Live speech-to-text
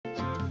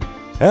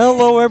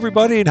Hello,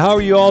 everybody, and how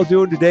are you all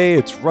doing today?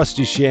 It's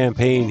Rusty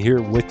Champagne here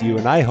with you,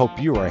 and I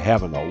hope you are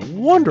having a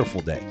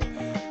wonderful day.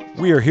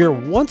 We are here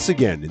once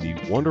again in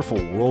the wonderful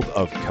world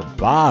of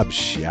kebab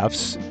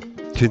chefs,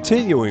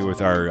 continuing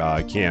with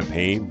our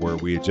campaign where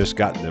we had just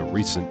gotten the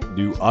recent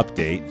new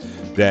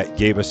update that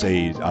gave us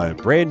a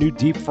brand new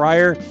deep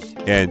fryer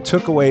and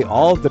took away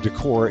all of the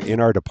decor in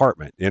our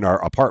apartment,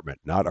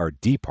 not our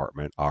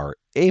department, our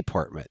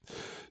apartment.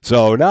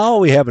 So now all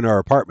we have in our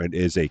apartment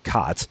is a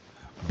cot,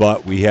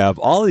 but we have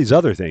all these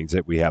other things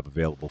that we have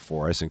available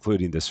for us,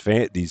 including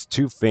these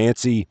two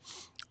fancy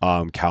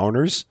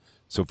counters.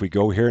 So if we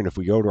go here and if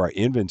we go to our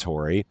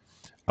inventory,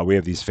 we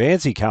have these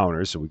fancy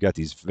counters. So we've got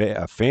these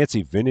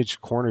fancy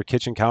vintage corner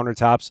kitchen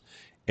countertops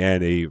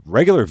and a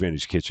regular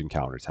vintage kitchen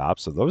countertop.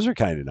 So those are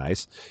kind of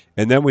nice.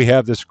 And then we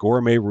have this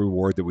gourmet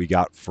reward that we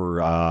got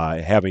for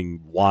having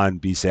Juan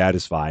be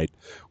satisfied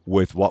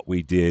with what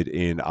we did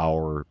in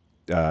our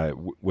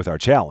with our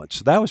challenge.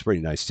 So that was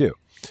pretty nice too.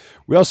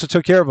 We also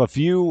took care of a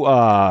few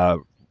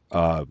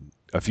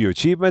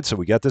achievements. So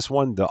we got this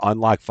one, the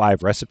unlock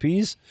 5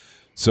 recipes.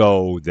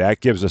 So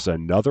that gives us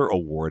another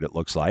award. It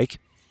looks like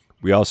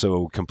we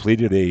also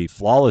completed a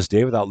flawless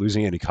day without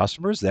losing any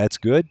customers. That's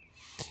good.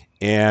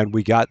 And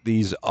we got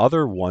these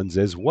other ones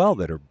as well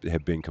that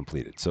have been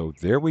completed. So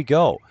there we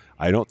go.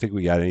 I don't think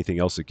we got anything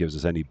else that gives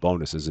us any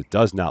bonuses. It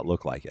does not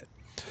look like it.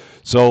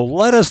 So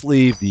let us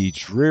leave the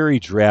dreary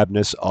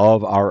drabness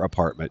of our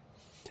apartment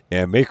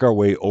and make our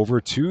way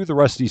over to the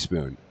Rusty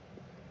Spoon.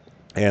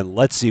 And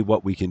let's see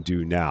what we can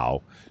do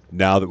now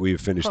that we've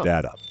finished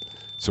that up.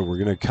 So we're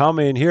going to come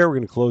in here. We're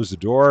going to close the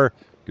door.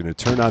 Going to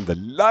turn on the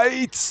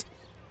lights.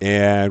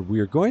 And we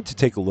are going to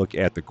take a look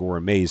at the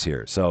gourmets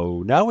here.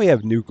 So now we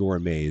have new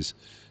gourmets.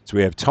 So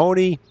we have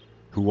Tony,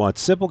 who wants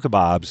simple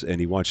kebabs, and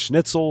he wants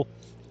schnitzel,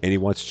 and he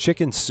wants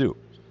chicken soup.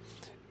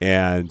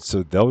 And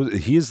so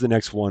he is the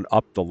next one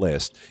up the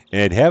list.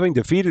 And having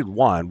defeated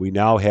one, we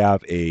now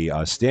have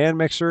a stand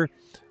mixer,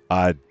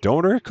 a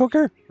doner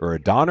cooker, or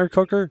a doner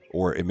cooker,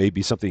 or it may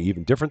be something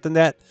even different than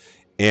that,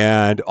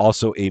 and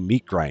also a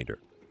meat grinder.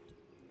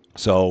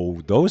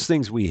 So those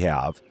things we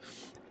have.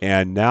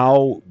 And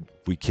now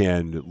we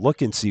can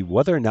look and see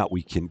whether or not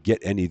we can get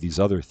any of these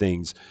other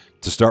things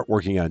to start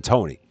working on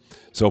Tony.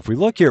 So if we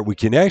look here, we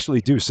can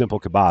actually do simple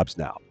kebabs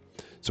now.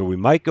 So we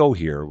might go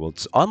here. We'll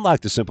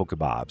unlock the simple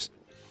kebabs.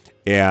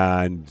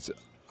 And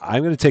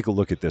I'm going to take a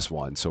look at this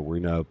one. So we're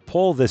going to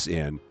pull this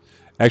in.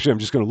 Actually, I'm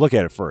just going to look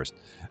at it first.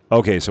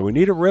 Okay, so we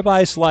need a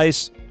ribeye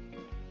slice.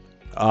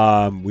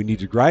 We need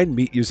to grind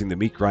meat using the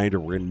meat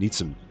grinder. We're going to need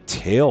some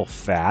tail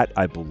fat,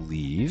 I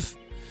believe.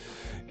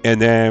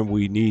 And then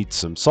we need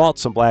some salt,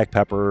 some black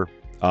pepper.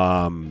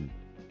 And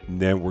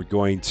then we're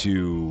going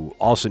to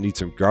also need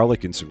some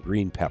garlic and some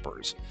green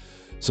peppers.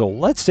 So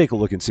let's take a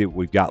look and see what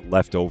we've got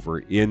left over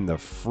in the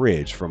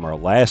fridge from our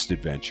last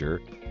adventure.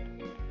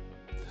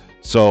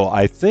 So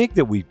I think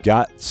that we've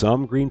got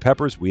some green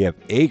peppers. We have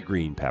a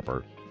green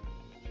pepper,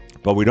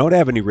 but we don't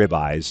have any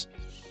ribeyes,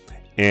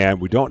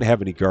 and we don't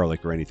have any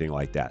garlic or anything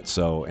like that.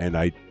 So,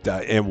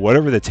 and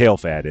whatever the tail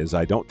fat is,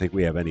 I don't think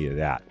we have any of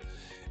that.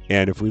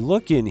 And if we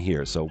look in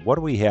here, so what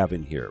do we have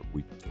in here?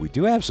 We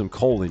do have some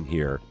coal in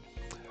here,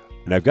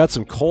 and I've got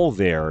some coal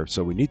there,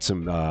 so we need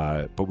some,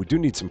 but we do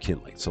need some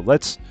kindling. So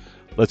let's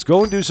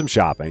go and do some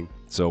shopping.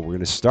 So we're going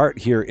to start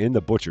here in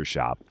the butcher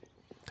shop,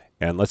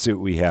 and let's see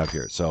what we have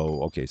here.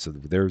 So okay, so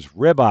there's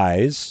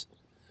ribeyes,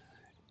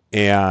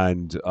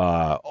 and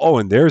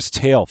and there's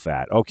tail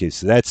fat. Okay,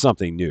 so that's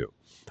something new.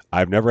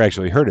 I've never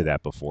actually heard of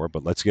that before,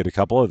 but let's get a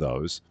couple of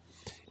those,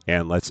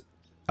 and let's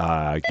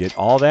get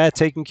all that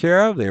taken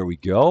care of. There we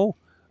go.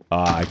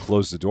 I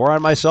closed the door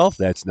on myself.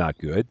 That's not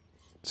good.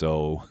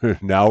 So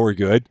now we're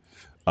good.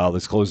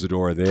 Let's close the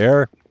door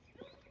there.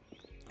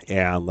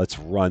 And let's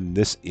run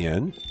this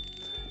in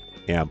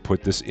and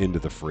put this into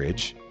the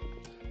fridge.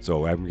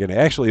 So I'm going to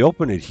actually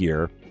open it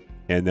here.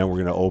 And then we're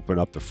going to open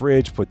up the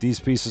fridge, put these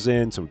pieces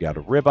in. So we got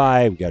a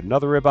ribeye. We got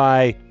another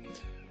ribeye.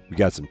 We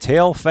got some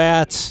tail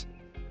fats,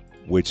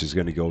 which is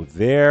going to go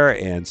there,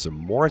 and some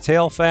more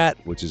tail fat,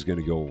 which is going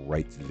to go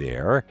right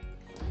there.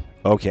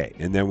 Okay,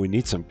 and then we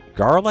need some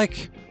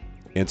garlic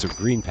and some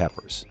green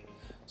peppers.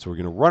 So we're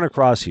going to run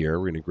across here.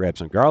 We're going to grab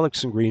some garlic,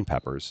 some green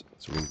peppers.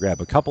 So we're going to grab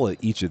a couple of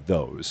each of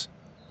those.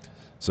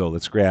 So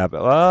let's grab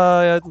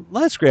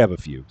a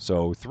few.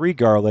 So 3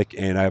 garlic,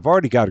 and I've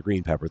already got a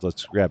green pepper.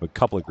 Let's grab a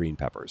couple of green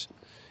peppers.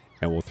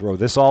 And we'll throw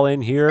this all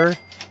in here.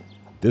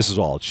 This is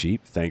all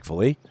cheap,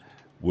 thankfully.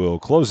 We'll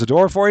close the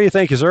door for you.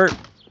 Thank you, sir.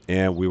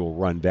 And we will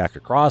run back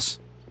across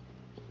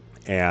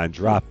and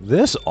drop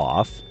this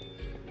off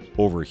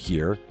over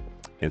here.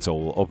 And so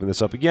we'll open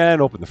this up again,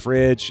 open the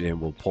fridge,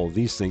 and we'll pull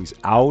these things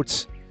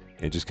out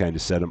and just kind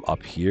of set them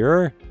up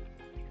here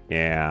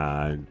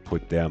and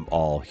put them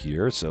all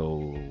here.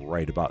 So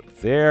right about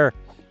there.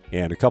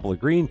 And a couple of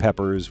green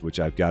peppers, which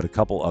I've got a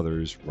couple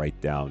others right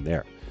down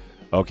there.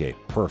 Okay,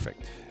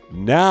 perfect.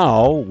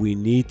 Now we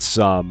need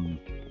some,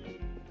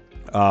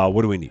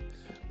 what do we need?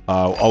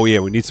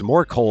 We need some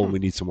more coal and we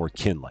need some more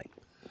kindling.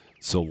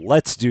 So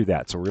let's do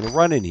that. So we're going to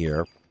run in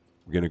here.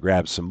 We're going to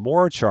grab some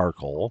more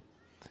charcoal.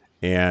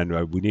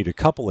 and we need a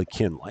couple of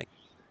kindling.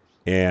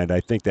 And I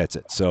think that's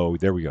it. So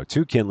there we go.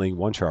 2 kindling,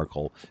 1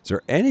 charcoal. Is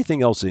there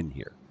anything else in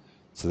here?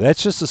 So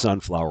that's just the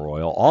sunflower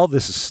oil. All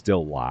this is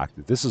still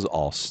locked. This is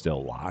all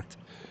still locked.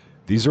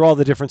 These are all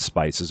the different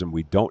spices, and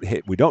we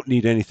don't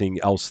need anything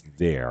else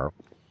there.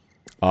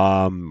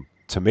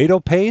 Tomato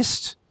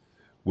paste,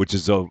 which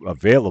is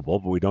available,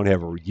 but we don't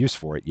have a use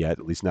for it yet,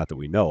 at least not that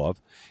we know of.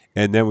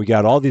 And then we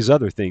got all these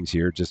other things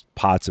here, just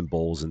pots and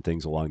bowls and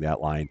things along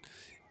that line.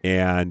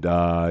 And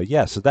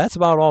yeah, so that's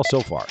about all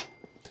so far.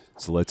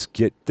 So let's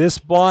get this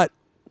bought.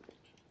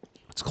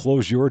 Let's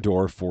close your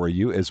door for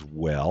you as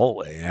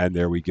well. And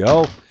there we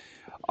go.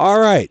 All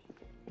right.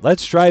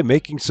 Let's try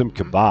making some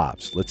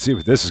kebabs. Let's see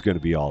what this is going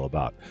to be all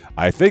about.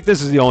 I think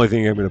this is the only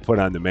thing I'm going to put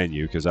on the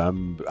menu because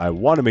I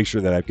want to make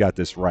sure that I've got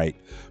this right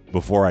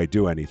before I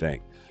do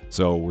anything.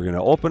 So we're going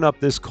to open up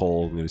this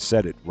coal. I'm going to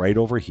set it right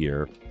over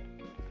here.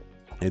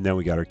 And then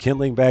we got our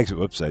kindling bags.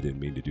 Oops, I didn't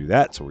mean to do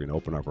that. So we're going to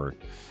open up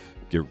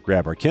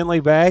grab our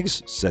kindling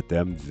bags, set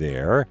them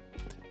there.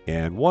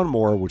 And one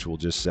more, which we'll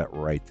just set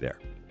right there.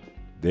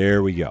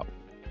 There we go.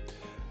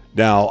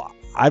 Now,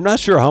 I'm not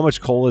sure how much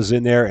coal is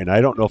in there, and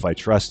I don't know if I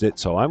trust it,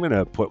 so I'm going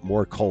to put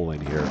more coal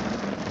in here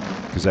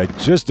because I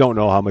just don't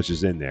know how much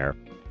is in there.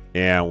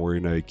 And we're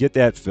going to get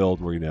that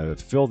filled. We're going to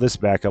fill this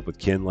back up with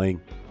kindling.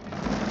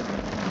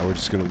 And we're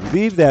just going to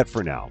leave that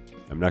for now.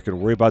 I'm not going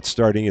to worry about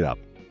starting it up.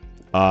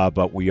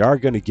 But we are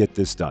going to get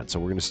this done. So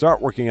we're going to start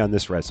working on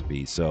this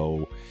recipe.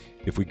 So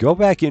if we go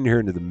back in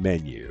here into the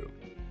menu,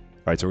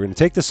 all right, so we're going to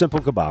take the simple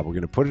kebab. We're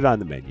going to put it on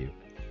the menu.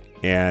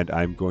 And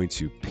I'm going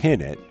to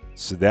pin it.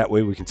 So that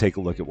way we can take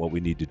a look at what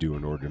we need to do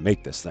in order to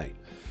make this thing.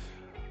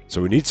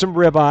 So we need some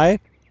ribeye.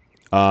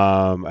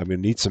 I'm going to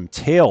need some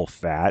tail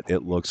fat,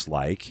 it looks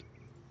like.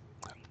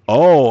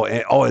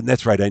 And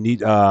that's right. I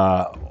need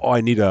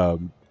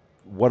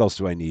what else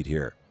do I need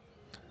here?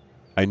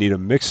 I need a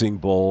mixing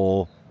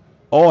bowl.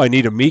 Oh, I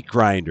need a meat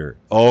grinder.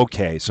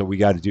 Okay, so we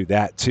got to do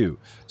that too.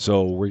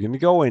 So we're going to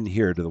go in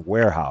here to the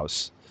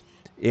warehouse.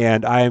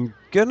 And I'm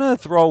going to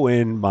throw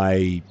in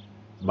my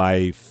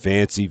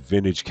fancy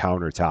vintage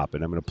countertop,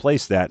 and I'm going to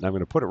place that, and I'm going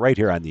to put it right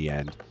here on the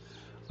end.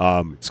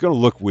 It's going to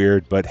look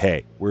weird, but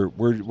hey, we're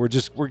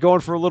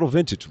going for a little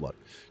vintage look,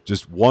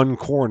 just one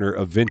corner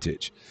of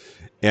vintage.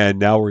 And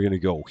now we're going to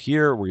go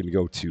here. We're going to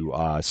go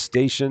to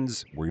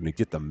stations. We're going to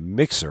get the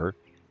mixer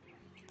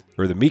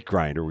or the meat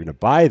grinder. We're going to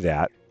buy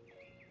that.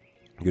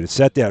 I'm going to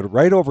set that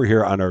right over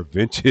here on our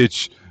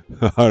vintage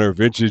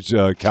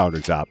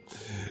countertop,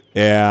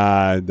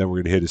 and then we're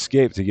going to hit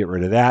escape to get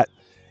rid of that.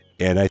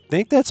 And I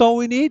think that's all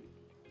we need.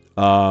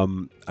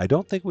 I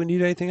don't think we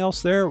need anything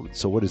else there.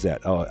 So what is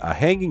that? Oh, a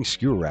hanging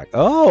skewer rack.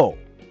 Oh,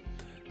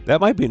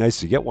 that might be nice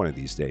to get one of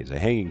these days, a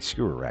hanging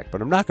skewer rack.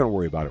 But I'm not going to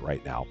worry about it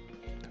right now.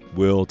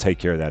 We'll take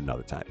care of that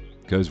another time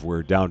because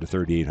we're down to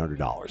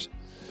 $3,800.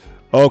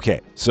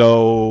 Okay,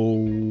 so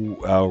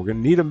we're going to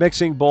need a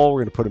mixing bowl.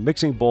 We're going to put a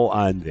mixing bowl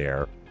on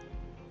there.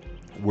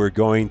 We're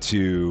going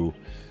to...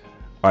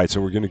 All right,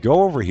 so we're going to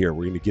go over here.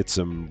 We're going to get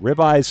some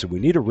ribeyes. So we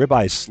need a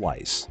ribeye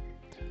slice.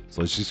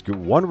 So let's just get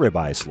one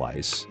ribeye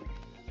slice,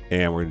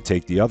 and we're going to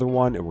take the other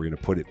one, and we're going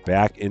to put it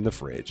back in the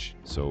fridge.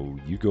 So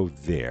you go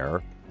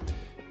there,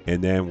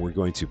 and then we're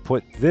going to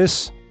put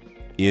this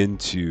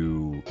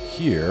into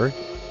here.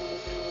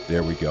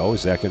 There we go.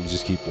 Is that going to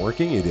just keep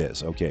working? It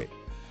is. Okay.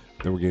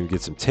 Then we're going to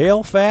get some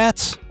tail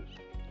fats.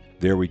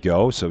 There we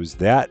go. So is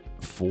that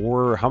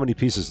how many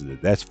pieces is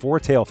it? That's 4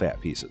 tail fat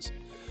pieces.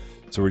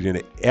 So we're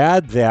going to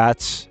add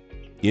that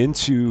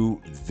into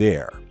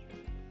there.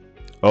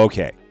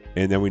 Okay.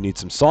 And then we need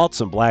some salt,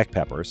 some black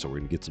pepper. So we're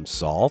going to get some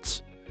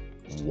salt.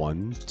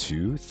 1,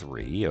 2,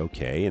 3.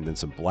 Okay. And then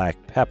some black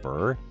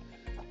pepper.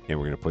 And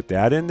we're going to put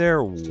that in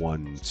there.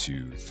 1,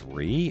 2,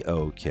 3.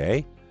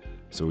 Okay.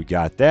 So we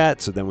got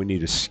that. So then we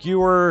need a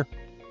skewer.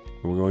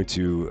 And we're going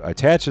to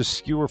attach a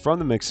skewer from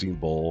the mixing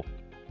bowl.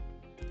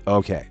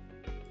 Okay.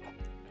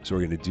 So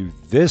we're going to do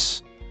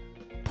this.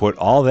 Put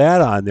all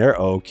that on there.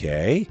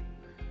 Okay.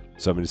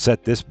 So I'm going to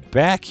set this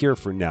back here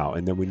for now.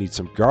 And then we need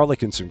some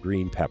garlic and some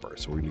green pepper.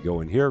 So we're going to go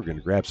in here. We're going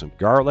to grab some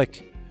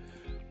garlic.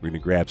 We're going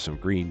to grab some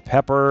green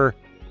pepper.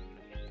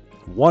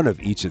 One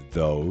of each of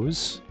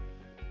those.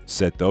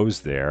 Set those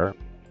there.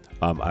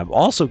 I'm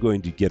also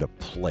going to get a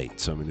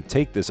plate. So I'm going to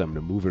take this. I'm going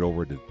to move it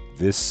over to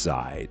this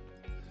side.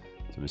 So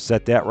I'm going to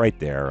set that right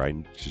there.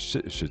 I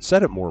should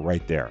set it more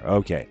right there.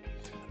 Okay.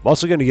 I'm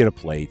also going to get a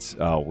plate.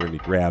 We're going to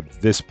grab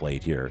this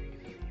plate here.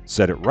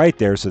 Set it right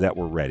there so that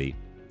we're ready.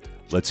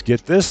 Let's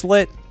get this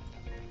lit.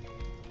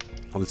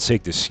 Let's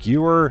take the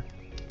skewer.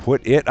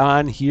 Put it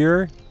on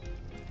here.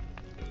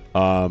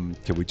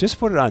 Can we just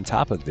put it on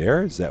top of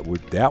there?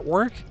 Would that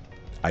work?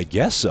 I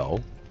guess so.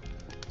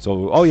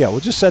 So, oh yeah, we'll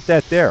just set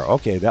that there.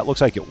 Okay, that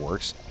looks like it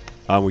works.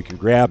 We can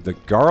grab the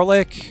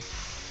garlic,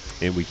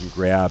 and we can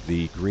grab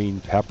the green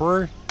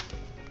pepper,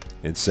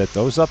 and set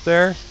those up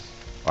there.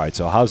 All right,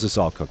 so how's this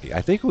all cooking?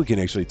 I think we can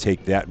actually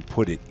take that and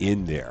put it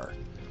in there.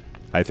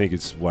 I think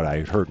it's what I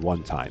heard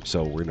one time.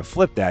 So we're going to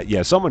flip that.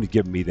 Yeah, someone had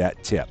given me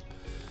that tip.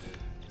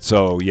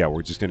 So, yeah,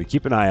 we're just going to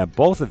keep an eye on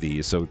both of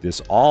these. So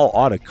this all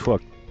ought to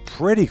cook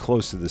pretty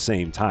close to the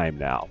same time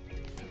now,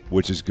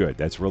 which is good.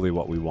 That's really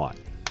what we want.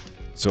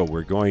 So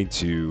we're going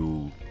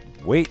to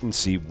wait and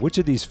see which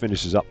of these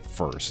finishes up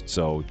first.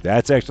 So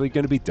that's actually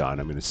going to be done.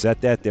 I'm going to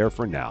set that there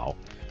for now.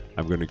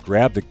 I'm going to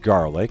grab the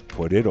garlic,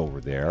 put it over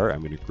there.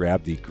 I'm going to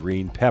grab the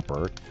green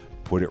pepper,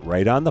 put it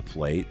right on the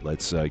plate.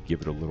 Let's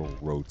give it a little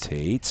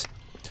rotate.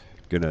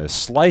 Going to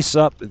slice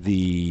up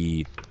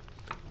the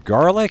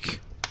garlic.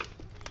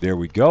 There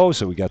we go.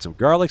 So we got some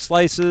garlic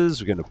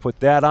slices. We're going to put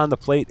that on the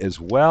plate as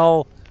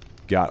well.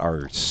 Got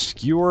our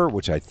skewer,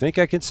 which I think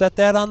I can set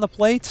that on the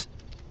plate.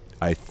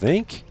 I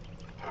think.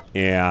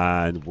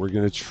 And we're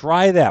going to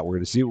try that. We're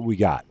going to see what we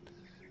got.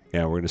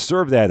 And we're going to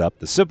serve that up.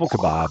 The simple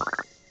kebab.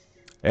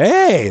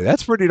 Hey,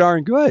 that's pretty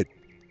darn good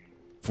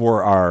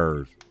for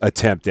our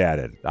attempt at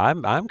it.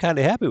 I'm kind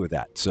of happy with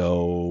that.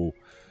 So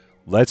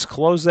let's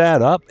close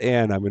that up.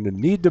 And I'm going to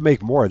need to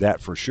make more of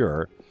that for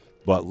sure.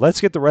 But let's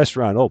get the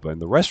restaurant open.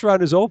 The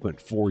restaurant is open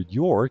for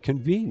your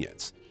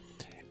convenience.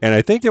 And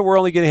I think that we're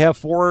only going to have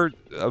four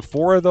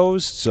of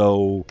those.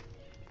 So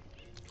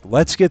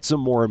let's get some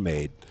more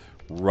made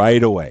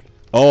right away.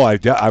 Oh,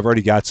 I've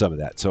already got some of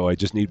that. So I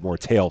just need more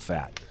tail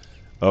fat.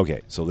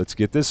 Okay, so let's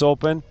get this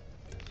open.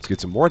 Let's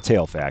get some more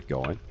tail fat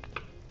going.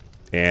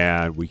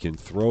 And we can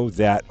throw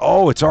that.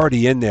 Oh, it's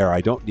already in there.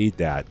 I don't need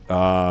that.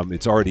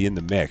 It's already in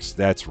the mix.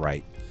 That's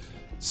right.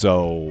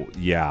 So,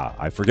 yeah,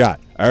 I forgot.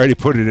 I already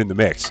put it in the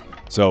mix.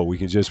 So we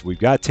can just, we've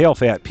got tail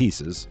fat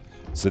pieces.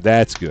 So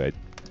that's good.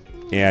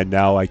 And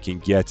now I can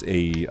get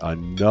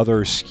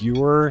another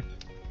skewer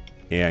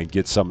and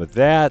get some of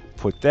that.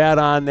 Put that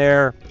on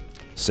there.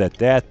 Set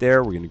that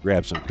there. We're going to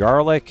grab some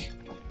garlic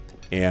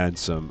and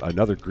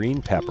another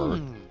green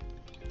pepper.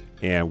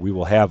 And we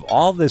will have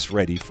all this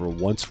ready for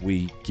once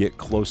we get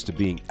close to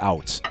being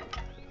out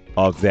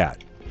of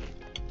that.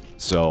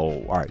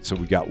 So, all right, so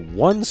we got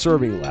one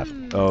serving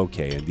left.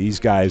 Okay, and these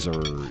guys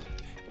are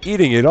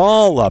eating it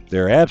all up.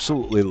 They're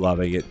absolutely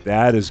loving it.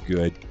 That is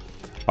good.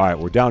 All right,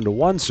 we're down to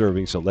one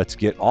serving, so let's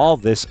get all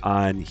this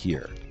on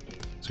here.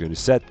 So we're going to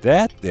set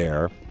that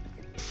there.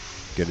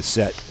 Going to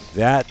set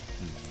that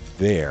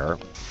there.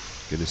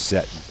 Going to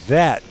set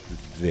that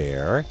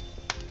there.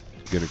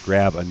 Going to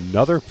grab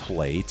another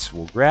plate.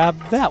 We'll grab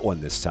that one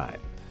this time.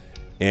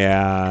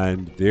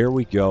 And there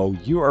we go.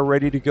 You are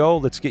ready to go.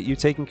 Let's get you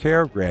taken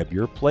care of. Grab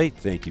your plate.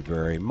 Thank you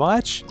very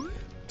much.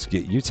 Let's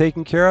get you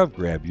taken care of.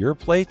 Grab your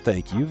plate.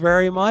 Thank you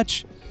very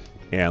much.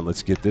 And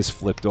let's get this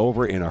flipped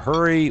over in a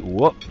hurry.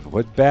 Whoop,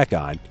 put back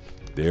on.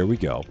 There we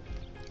go.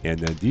 And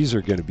then these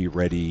are going to be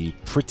ready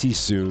pretty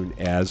soon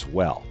as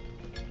well.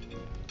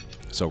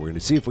 So we're going to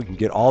see if we can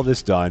get all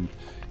this done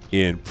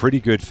in pretty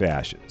good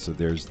fashion. So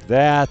there's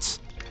that.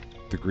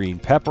 The green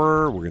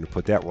pepper, we're going to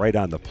put that right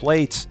on the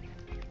plate.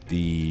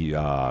 The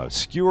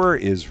skewer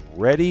is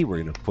ready.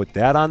 We're going to put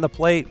that on the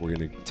plate. We're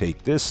going to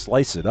take this,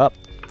 slice it up.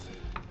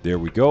 There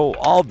we go.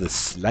 All the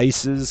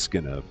slices.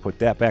 Going to put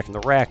that back in the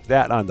rack.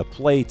 That on the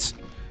plate.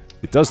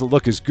 It doesn't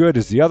look as good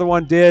as the other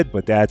one did,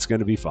 but that's going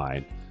to be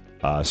fine.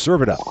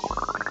 Serve it up.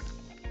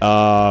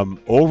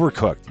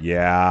 Overcooked.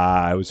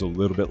 Yeah, I was a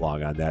little bit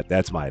long on that.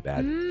 That's my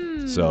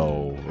bad.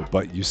 So,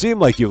 but you seem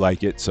like you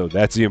like it, so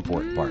that's the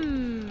important part.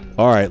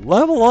 All right,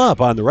 level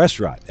up on the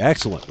restaurant.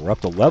 Excellent. We're up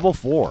to level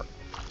 4.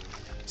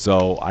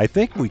 So I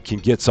think we can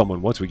get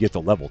someone once we get to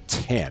level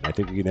 10. I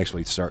think we can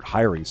actually start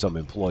hiring some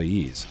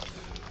employees.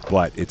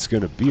 But it's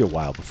going to be a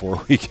while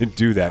before we can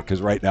do that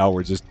because right now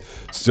we're just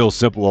still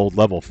simple old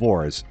level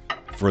 4s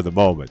for the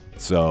moment.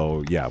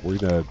 So yeah, we're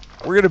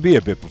gonna be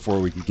a bit before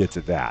we can get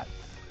to that.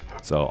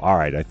 So all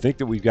right, I think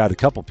that we've got a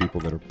couple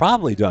people that are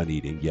probably done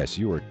eating. Yes,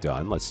 you are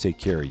done. Let's take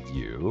care of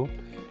you.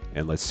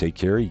 And let's take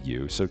care of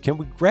you. So can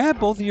we grab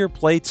both of your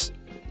plates?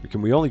 Or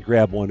can we only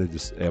grab one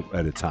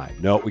at a time?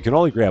 No, we can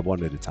only grab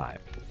one at a time.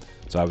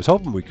 So I was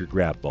hoping we could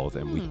grab both,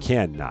 and we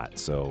cannot.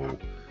 So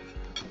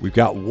we've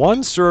got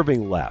one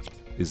serving left.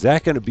 Is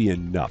that going to be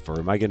enough, or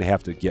am I going to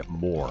have to get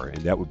more?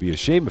 And that would be a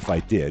shame if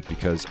I did,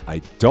 because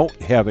I don't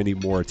have any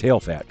more tail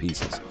fat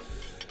pieces.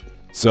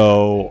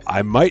 So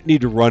I might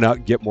need to run out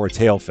and get more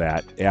tail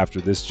fat after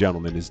this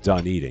gentleman is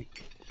done eating,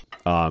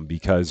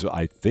 because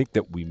I think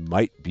that we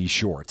might be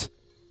short.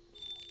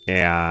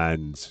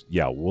 And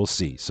yeah, we'll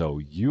see. So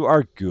you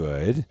are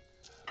good.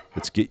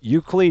 Let's get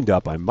you cleaned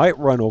up. I might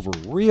run over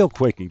real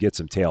quick and get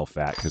some tail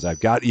fat because I've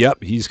got,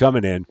 yep, he's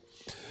coming in.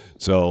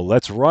 So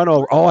let's run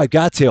over. Oh, I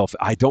got tail fat.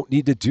 I don't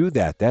need to do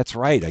that. That's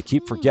right. I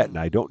keep forgetting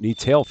I don't need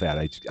tail fat.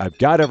 I've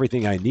got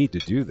everything I need to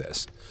do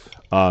this.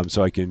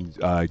 So I can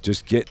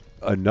just get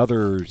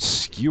another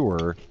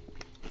skewer.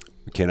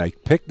 Can I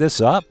pick this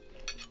up?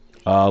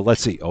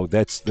 Let's see. Oh,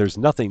 there's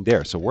nothing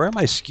there. So where are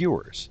my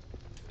skewers?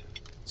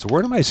 So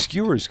where do my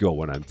skewers go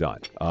when I'm done?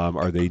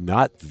 Are they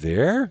not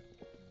there?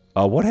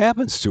 What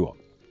happens to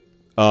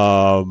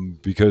them?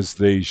 Because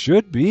they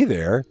should be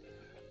there.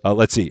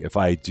 Let's see. If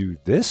I do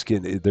this,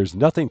 there's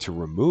nothing to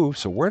remove.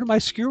 So where do my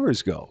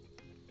skewers go?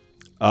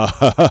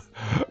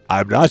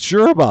 I'm not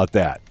sure about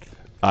that.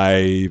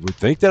 I would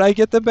think that I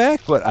get them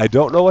back, but I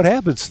don't know what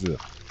happens to them.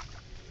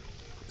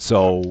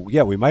 So,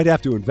 yeah, we might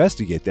have to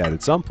investigate that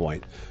at some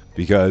point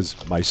because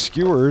my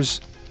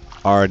skewers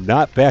are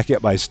not back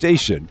at my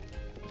station.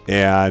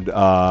 And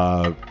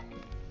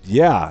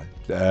yeah,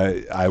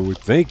 I would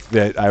think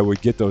that I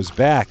would get those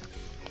back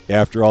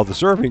after all the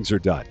servings are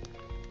done.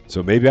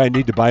 So maybe I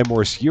need to buy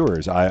more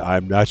skewers.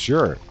 I'm not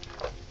sure.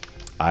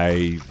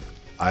 I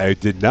I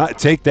did not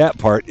take that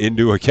part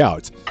into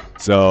account.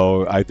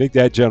 So I think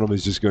that gentleman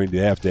is just going to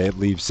have to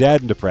leave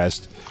sad and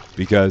depressed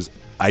because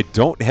I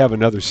don't have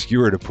another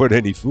skewer to put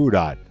any food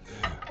on.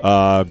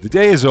 The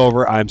day is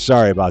over. I'm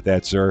sorry about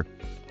that, sir.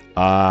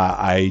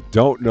 I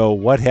don't know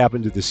what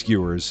happened to the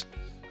skewers.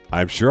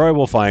 I'm sure I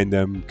will find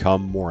them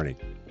come morning.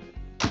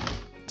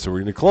 So we're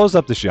going to close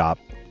up the shop.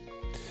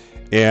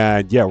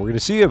 And yeah, we're going to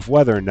see if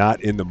whether or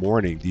not in the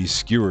morning these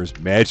skewers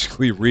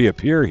magically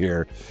reappear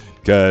here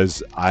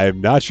because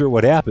I'm not sure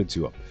what happened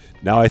to them.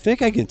 Now, I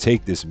think I can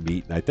take this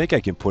meat and I think I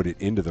can put it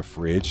into the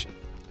fridge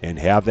and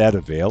have that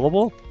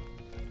available.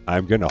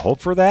 I'm going to hope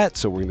for that.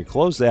 So we're going to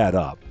close that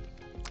up.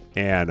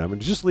 And I'm going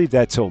to just leave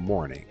that till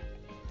morning.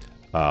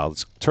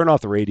 Let's turn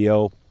off the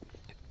radio.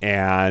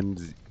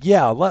 And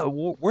yeah,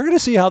 we're going to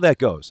see how that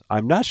goes.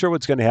 I'm not sure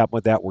what's going to happen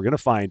with that. We're going to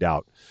find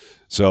out.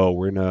 So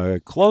we're going to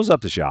close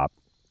up the shop.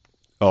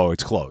 Oh,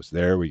 it's closed.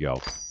 There we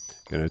go.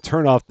 Going to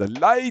turn off the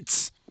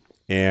lights.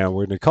 And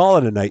we're going to call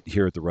it a night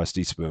here at the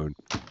Rusty Spoon.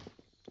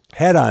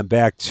 Head on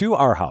back to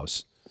our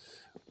house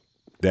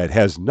that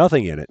has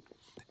nothing in it.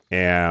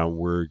 And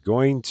we're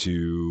going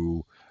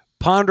to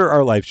ponder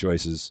our life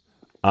choices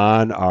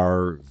on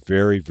our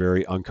very,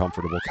 very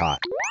uncomfortable cot.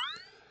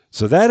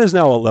 So that is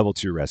now a level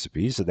 2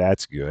 recipe, so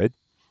that's good.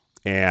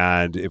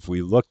 And if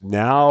we look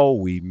now,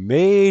 we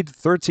made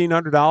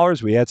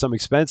 $1,300. We had some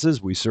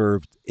expenses. We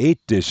served 8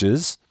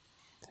 dishes.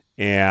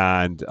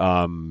 And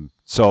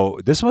so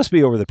this must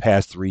be over the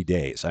past 3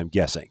 days, I'm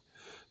guessing.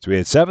 So we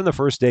had 7 the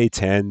first day,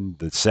 10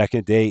 the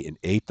second day, and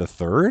 8 the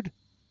third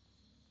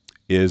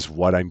is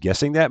what I'm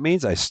guessing that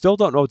means. I still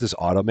don't know what this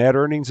automat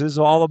earnings is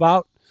all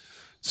about.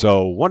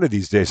 So one of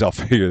these days I'll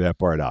figure that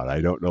part out. I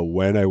don't know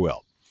when I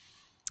will.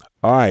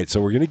 All right, so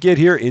we're going to get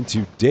here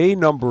into day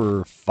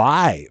number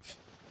 5.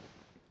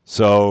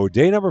 So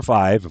day number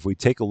 5, if we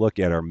take a look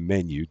at our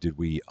menu, did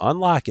we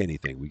unlock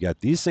anything? We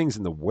got these things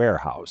in the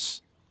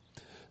warehouse.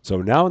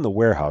 So now in the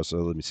warehouse, so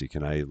let me see,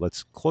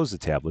 let's close the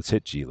tab, let's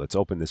hit G, let's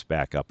open this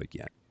back up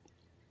again.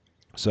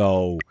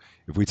 So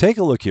if we take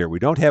a look here, we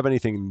don't have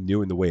anything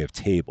new in the way of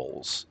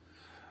tables.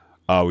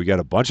 We got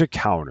a bunch of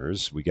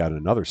counters, we got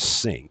another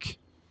sink,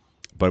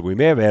 but we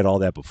may have had all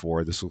that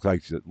before. This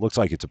looks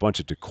like it's a bunch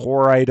of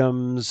decor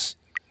items,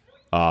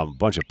 a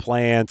bunch of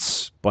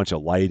plants, bunch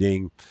of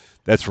lighting.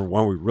 That's for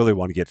when we really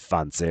want to get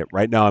fancy.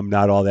 Right now, I'm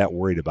not all that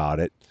worried about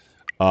it.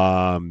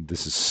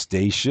 This is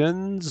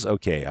stations.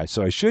 Okay,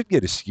 so I should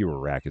get a skewer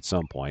rack at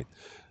some point.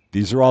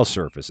 These are all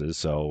surfaces,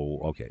 so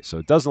okay. So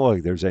it doesn't look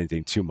like there's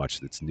anything too much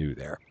that's new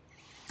there.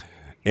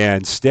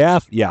 And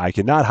staff, yeah, I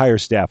cannot hire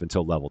staff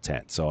until level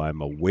 10, so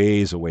I'm a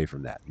ways away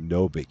from that.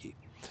 No biggie.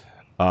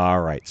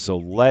 All right, so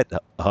let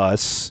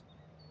us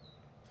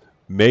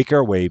make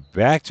our way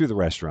back to the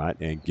restaurant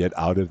and get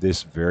out of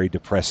this very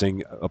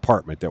depressing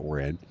apartment that we're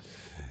in.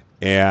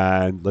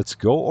 And let's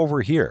go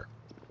over here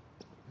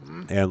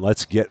and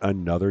let's get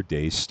another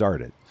day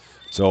started.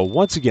 So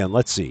once again,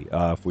 let's see.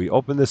 If we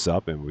open this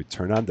up and we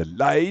turn on the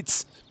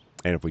lights,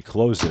 and if we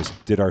close this,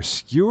 did our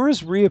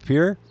skewers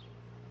reappear?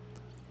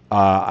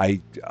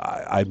 I'm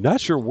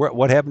not sure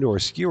what happened to our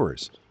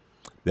skewers.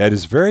 That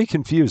is very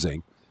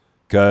confusing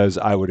because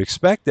I would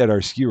expect that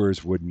our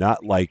skewers would not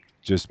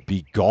just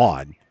be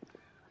gone.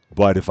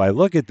 But if I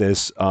look at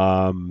this,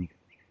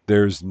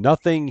 there's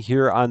nothing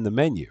here on the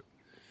menu.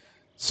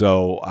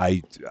 So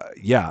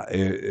yeah,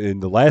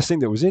 and the last thing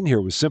that was in here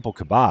was simple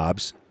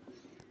kebabs.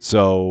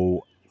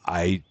 So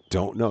I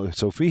don't know.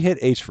 So if we hit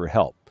H for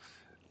help,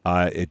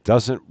 it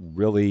doesn't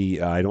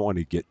really. I don't want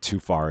to get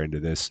too far into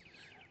this.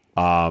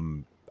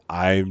 I'm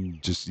going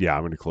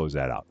to close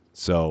that out.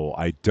 So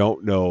I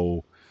don't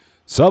know.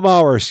 Somehow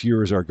our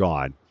skewers are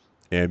gone,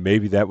 and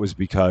maybe that was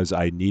because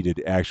I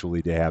needed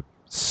actually to have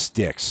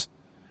sticks.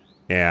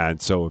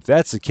 And so if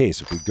that's the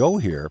case, if we go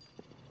here,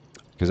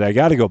 because I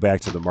got to go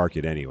back to the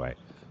market anyway.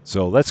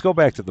 So let's go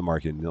back to the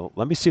market. And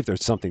let me see if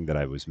there's something that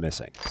I was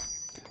missing.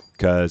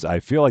 Because I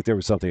feel like there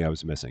was something I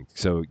was missing.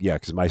 So yeah,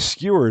 because my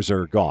skewers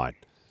are gone.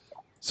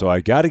 So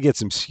I got to get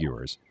some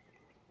skewers.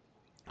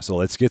 So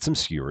let's get some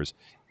skewers.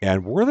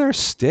 And were there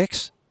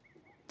sticks?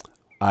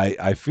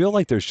 I feel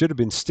like there should have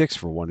been sticks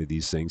for one of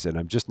these things, and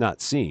I'm just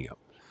not seeing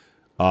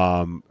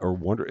them. Or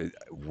wonder,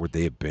 would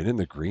they have been in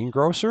the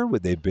greengrocer?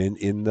 Would they have been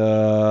in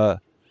the...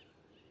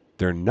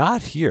 They're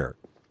not here.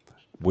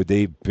 Would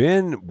they have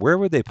been... Where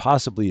would they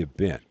possibly have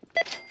been?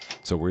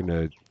 So we're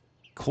going to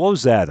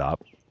close that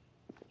up.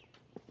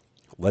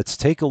 Let's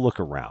take a look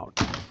around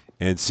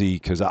and see,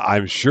 because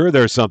I'm sure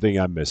there's something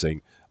I'm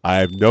missing. I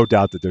have no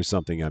doubt that there's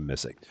something I'm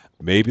missing.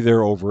 Maybe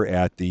they're over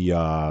at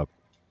the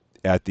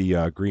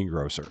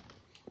greengrocer.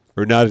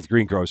 Or not at the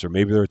greengrocer.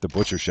 Maybe they're at the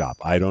butcher shop.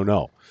 I don't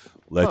know.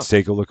 Let's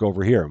take a look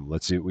over here.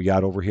 Let's see what we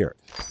got over here.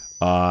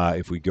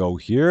 If we go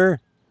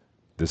here,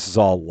 this is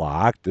all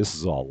locked. This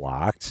is all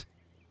locked.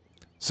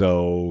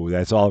 So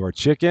that's all of our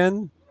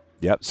chicken.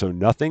 Yep. So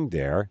nothing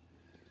there.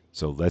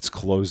 So let's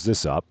close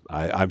this up.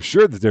 I'm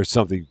sure that there's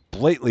something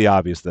blatantly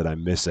obvious that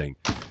I'm missing,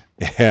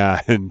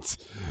 and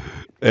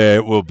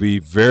it will be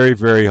very,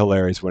 very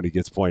hilarious when it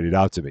gets pointed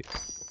out to me.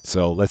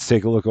 So let's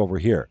take a look over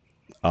here.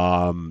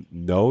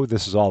 No,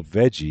 this is all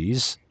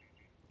veggies.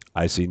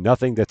 I see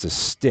nothing that's a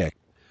stick.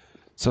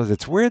 So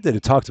it's weird that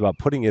it talks about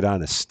putting it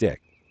on a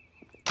stick,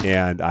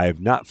 and I have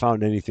not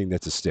found anything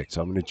that's a stick.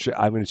 So I'm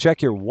gonna check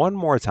here one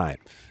more time.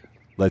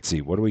 Let's see,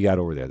 what do we got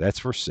over there? That's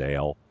for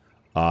sale.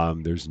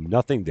 There's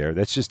nothing there.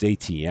 That's just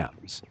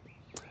ATMs.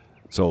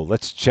 So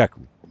let's check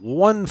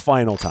one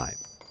final time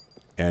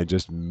and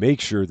just make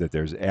sure that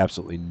there's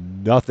absolutely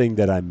nothing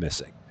that I'm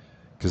missing.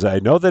 Because I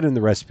know that in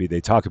the recipe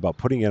they talk about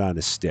putting it on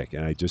a stick,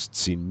 and I just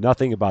see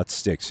nothing about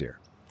sticks here.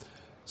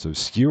 So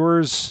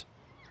skewers,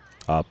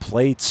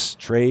 plates,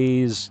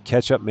 trays,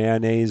 ketchup,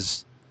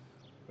 mayonnaise,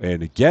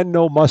 and again,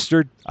 no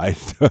mustard. I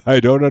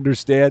don't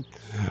understand.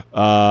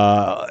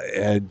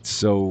 And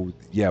so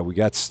yeah, we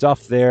got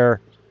stuff there.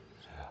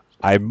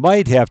 I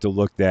might have to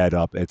look that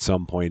up at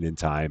some point in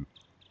time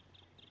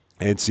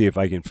and see if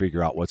I can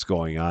figure out what's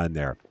going on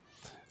there.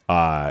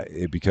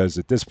 Because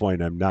at this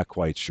point, I'm not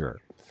quite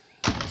sure.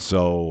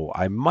 So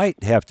I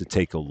might have to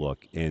take a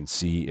look and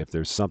see if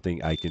there's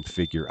something I can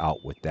figure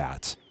out with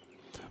that.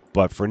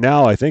 But for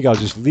now, I think I'll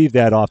just leave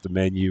that off the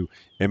menu,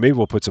 and maybe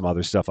we'll put some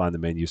other stuff on the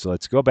menu. So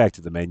let's go back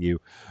to the menu,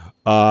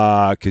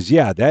 because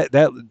yeah,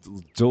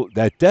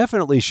 that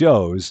definitely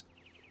shows,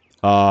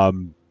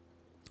 um,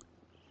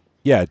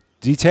 yeah,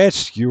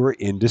 detached skewer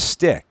into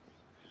stick,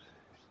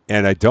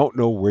 and I don't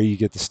know where you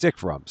get the stick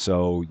from.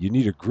 So you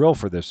need a grill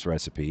for this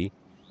recipe.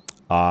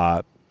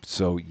 Uh,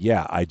 so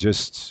yeah,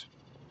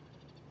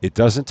 it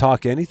doesn't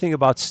talk anything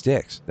about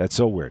sticks. That's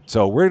so weird.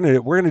 So we're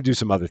gonna do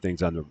some other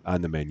things on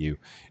the menu,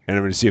 and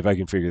I'm gonna see if I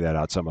can figure that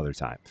out some other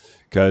time,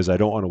 because I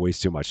don't want to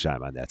waste too much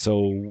time on that.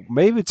 So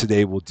maybe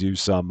today we'll do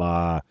some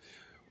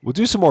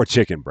more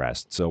chicken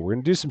breast. So we're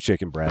gonna do some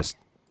chicken breast.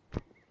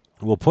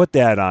 We'll put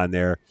that on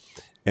there,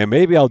 and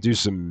maybe I'll do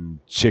some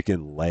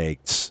chicken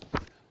legs.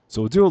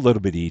 So we'll do a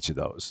little bit of each of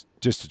those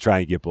just to try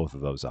and get both of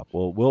those up.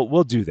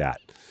 We'll do that,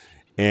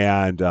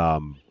 and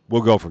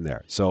we'll go from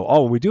there.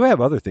 So we do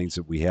have other things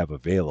that we have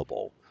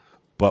available,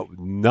 but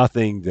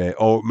nothing that.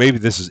 Oh, maybe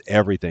this is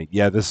everything.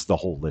 Yeah, this is the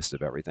whole list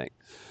of everything.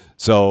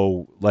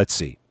 So let's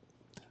see.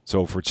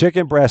 So for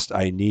chicken breast,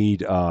 I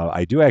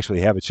do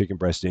actually have a chicken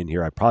breast in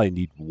here. I probably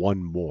need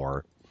one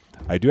more.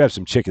 I do have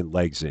some chicken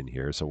legs in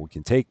here, so we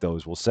can take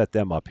those. We'll set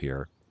them up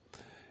here,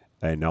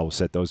 and now we'll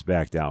set those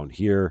back down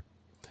here.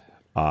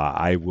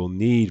 I will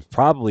need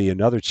probably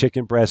another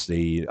chicken breast,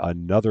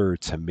 another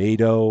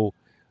tomato,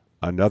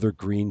 another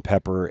green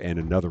pepper, and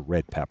another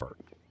red pepper.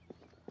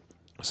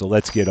 So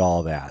let's get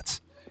all that.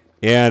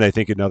 And I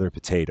think another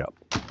potato.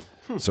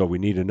 So we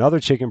need another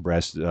chicken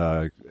breast,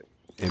 and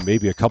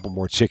maybe a couple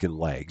more chicken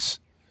legs.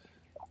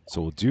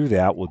 So we'll do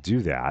that. We'll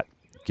do that.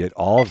 Get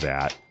all of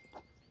that.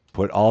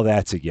 Put all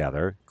that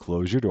together.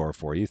 Close your door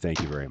for you. Thank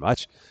you very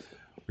much.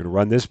 We're going to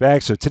run this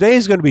back. So today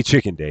is going to be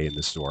chicken day in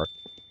the store.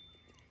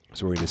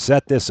 So we're going to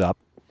set this up,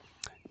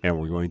 and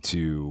we're going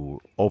to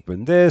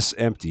open this,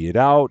 empty it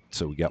out.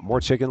 So we got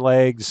more chicken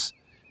legs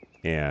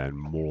and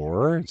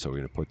more. So we're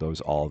going to put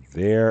those all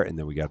there. And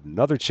then we got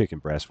another chicken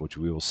breast, which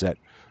we will set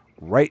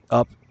right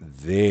up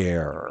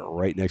there,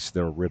 right next to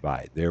the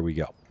ribeye. There we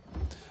go.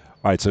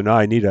 All right, so now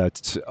I need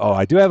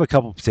I do have a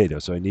couple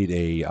potatoes. So I need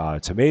a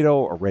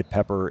tomato, a red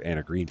pepper, and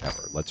a green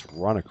pepper. Let's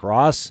run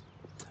across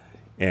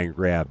and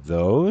grab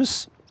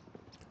those.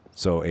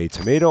 So a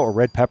tomato, a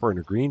red pepper, and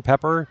a green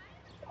pepper.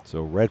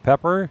 So red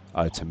pepper,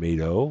 a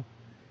tomato,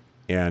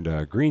 and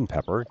a green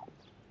pepper.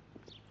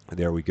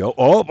 There we go.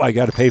 Oh, I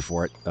got to pay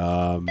for it.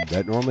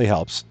 That normally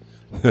helps.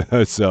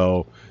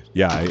 So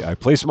yeah, I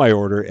placed my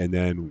order and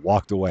then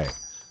walked away.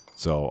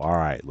 So all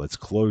right, let's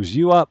close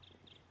you up.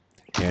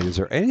 And is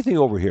there anything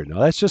over here? No,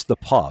 that's just the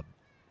pub.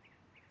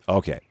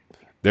 Okay.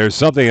 There's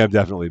something I'm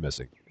definitely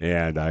missing,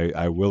 and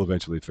I will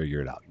eventually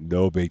figure it out.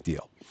 No big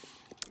deal.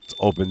 Let's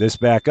open this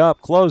back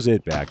up, close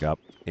it back up,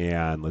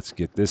 and let's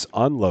get this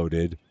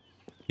unloaded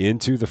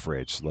into the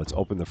fridge. So let's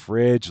open the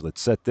fridge.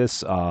 Let's set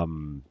this.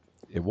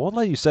 It won't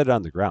let you set it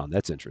on the ground.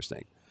 That's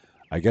interesting.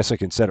 I guess I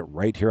can set it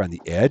right here on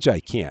the edge. I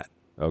can't.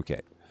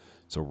 Okay.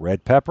 So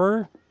red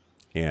pepper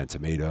and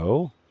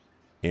tomato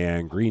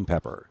and green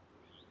pepper.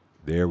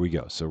 There we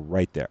go. So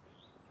right there.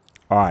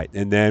 All right,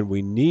 and then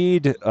we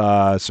need.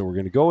 So we're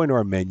going to go into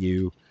our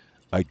menu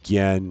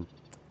again,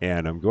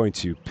 and I'm going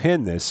to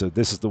pin this. So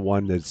this is the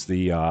one that's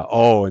the.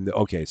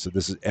 Okay. So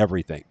this is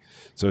everything.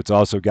 So it's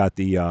also got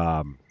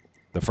the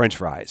French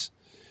fries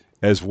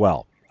as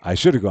well. I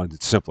should have gone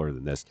simpler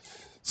than this.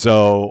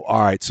 So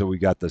all right. So we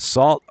got the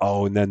salt.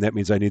 Oh, and then that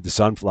means I need the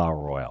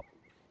sunflower oil.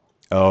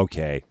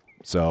 Okay.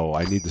 So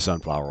I need the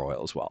sunflower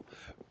oil as well.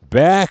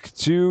 Back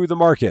to the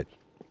market.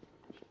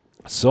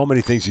 So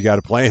many things you got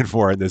to plan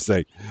for in this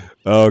thing.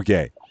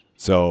 Okay.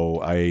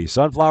 So a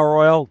sunflower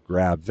oil,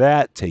 grab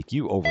that, take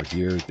you over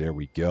here. There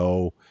we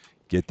go.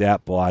 Get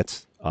that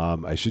bought.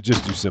 I should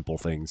just do simple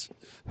things.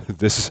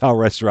 This is how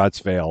restaurants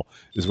fail,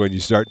 is when you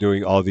start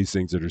doing all these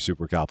things that are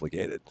super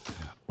complicated.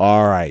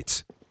 All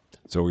right.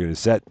 So we're going to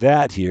set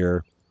that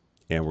here,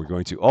 and we're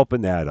going to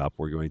open that up.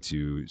 We're going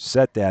to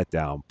set that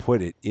down,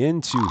 put it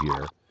into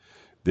here.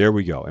 There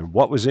we go. And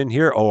what was in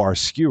here? Oh, our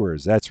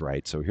skewers. That's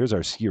right. So here's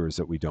our skewers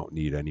that we don't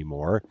need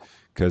anymore,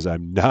 because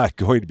I'm not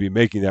going to be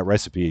making that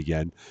recipe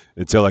again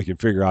until I can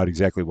figure out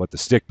exactly what the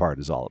stick part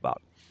is all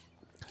about.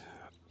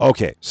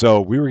 Okay,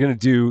 so we were going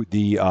to do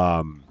the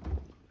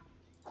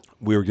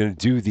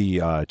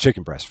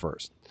chicken breast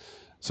first.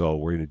 So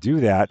we're going to do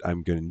that.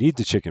 I'm going to need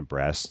the chicken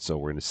breast, so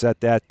we're going to set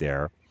that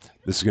there.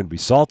 This is going to be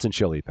salt and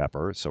chili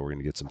pepper. So we're going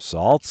to get some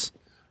salt,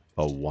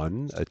 a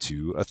 1, a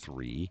 2, a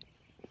 3,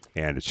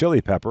 and a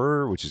chili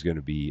pepper, which is going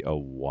to be a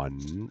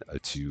 1, a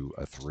 2,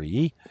 a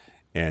 3.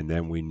 And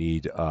then we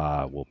need,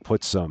 we'll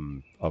put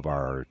some of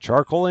our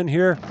charcoal in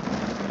here,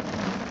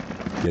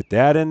 get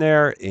that in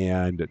there,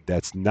 and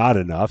that's not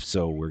enough.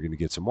 So we're going to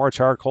get some more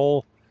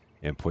charcoal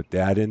and put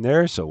that in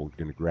there. So we're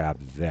going to grab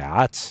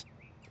that.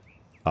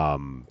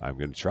 I'm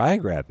going to try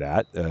and grab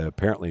that.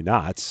 Apparently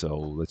not.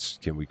 So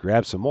can we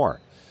grab some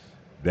more?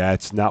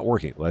 That's not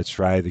working. Let's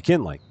try the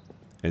kindling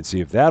and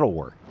see if that'll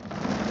work.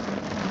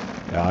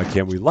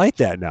 Can we light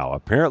that now?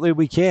 Apparently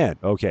we can.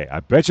 Okay, I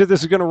bet you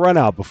this is going to run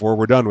out before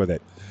we're done with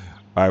it.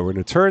 All right, we're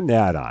going to turn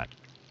that on.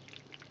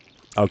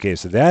 Okay,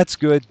 so that's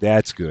good.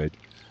 That's good.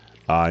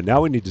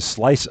 Now we need to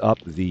slice up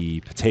the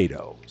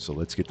potato. So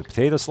let's get the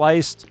potato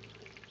sliced.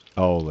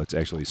 Oh, let's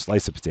actually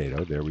slice the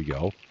potato. There we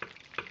go.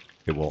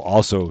 It will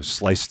also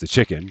slice the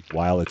chicken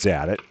while it's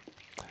at it.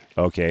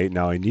 Okay,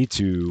 now I need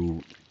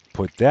to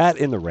put that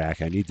in the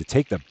rack. I need to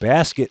take the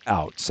basket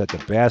out, set the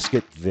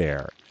basket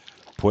there,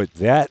 put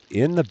that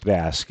in the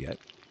basket.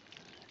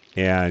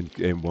 And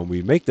when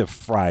we make the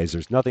fries,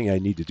 there's nothing I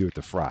need to do with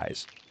the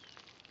fries.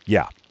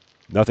 Yeah,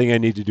 nothing I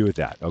need to do with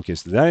that. Okay,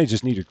 so then I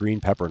just need a green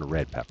pepper and a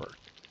red pepper.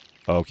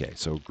 Okay,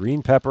 so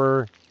green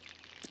pepper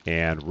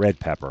and red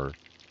pepper,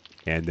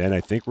 and then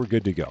I think we're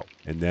good to go.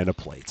 And then a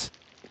plate.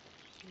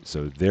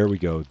 So there we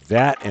go.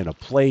 That and a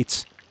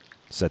plate.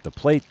 Set the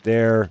plate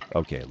there.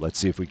 Okay, let's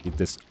see if we can get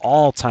this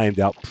all timed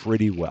out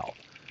pretty well.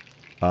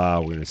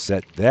 We're going to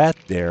set that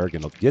there.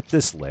 Going to get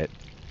this lit.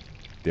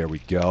 There we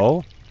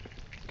go.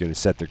 Going to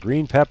set the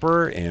green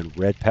pepper and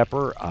red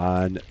pepper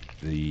on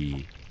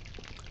the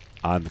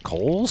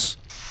coals.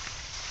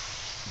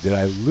 Did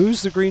I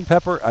lose the green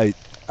pepper?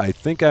 I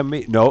think I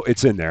may. No,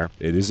 it's in there.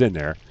 It is in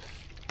there.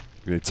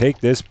 I'm going to take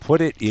this, put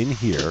it in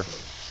here.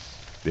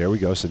 There we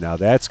go. So now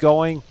that's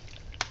going.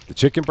 The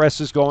chicken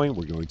breast is going.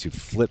 We're going to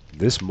flip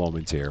this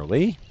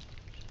momentarily.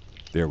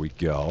 There we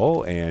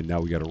go. And now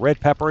we got a red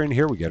pepper in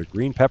here. We got a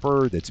green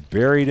pepper that's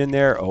buried in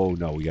there. Oh,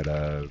 no. We got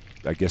to,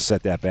 I guess,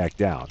 set that back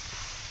down.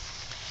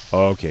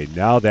 Okay,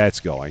 now that's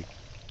going.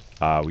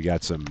 We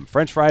got some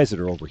French fries that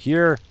are over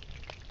here.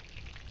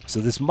 So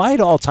this might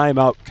all time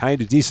out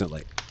kind of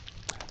decently.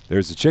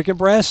 There's the chicken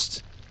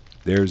breast.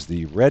 There's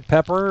the red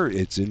pepper.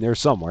 It's in there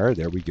somewhere.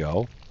 There we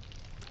go.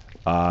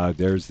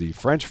 There's the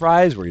French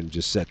fries. We're going to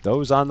just set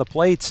those on the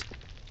plate.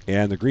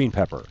 And the green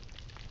pepper.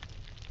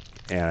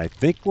 And I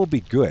think we'll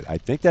be good. I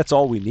think that's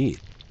all we need.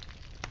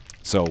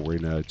 So we're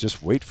going to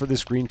just wait for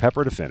this green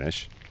pepper to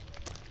finish.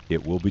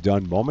 It will be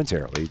done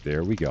momentarily.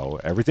 There we go.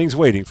 Everything's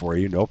waiting for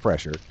you. No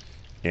pressure.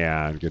 And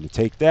I'm going to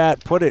take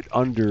that, put it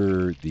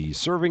under the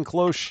serving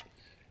cloche.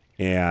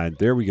 And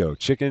there we go.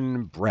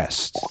 Chicken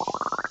breast.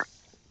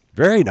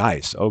 Very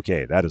nice.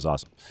 Okay, that is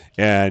awesome.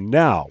 And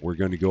now we're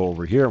going to go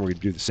over here and we're going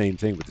to do the same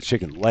thing with the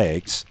chicken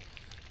legs.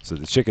 So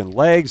the chicken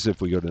legs,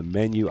 if we go to the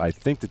menu, I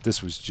think that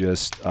this was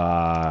just,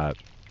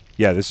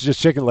 this is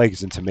just chicken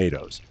legs and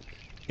tomatoes.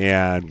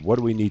 And what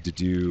do we need to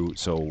do?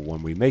 So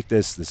when we make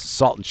this is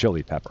salt and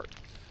chili pepper.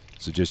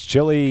 So just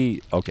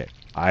chili. Okay,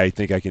 I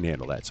think I can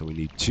handle that. So we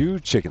need 2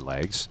 chicken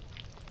legs,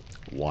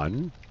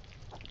 1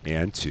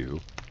 and 2,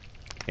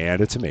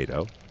 and a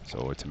tomato.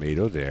 So a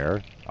tomato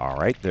there. All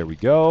right, there we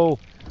go.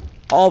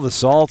 All the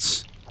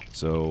salts.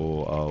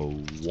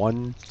 So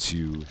 1,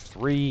 2,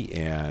 3,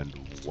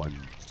 and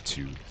 1,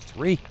 2,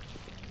 3.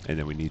 And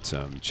then we need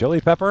some chili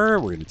pepper.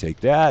 We're going to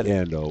take that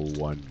and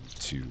 1,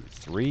 2,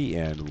 3,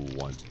 and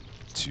 1,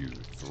 2,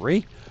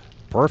 3.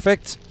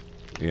 Perfect.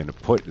 We're going to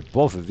put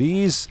both of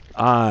these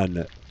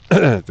on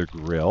the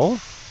grill.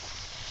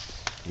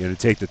 You're going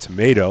to take the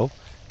tomato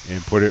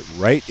and put it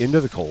right into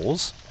the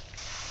coals.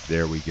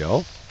 There we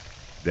go.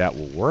 That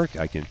will work.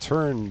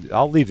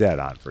 I'll leave that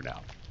on for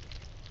now.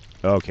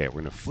 Okay,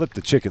 we're going to flip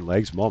the chicken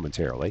legs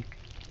momentarily.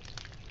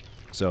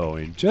 So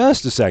in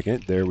just a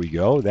second, there we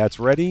go. That's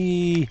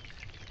ready.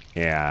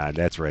 And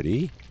that's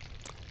ready.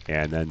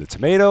 And then the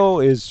tomato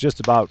is just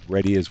about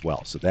ready as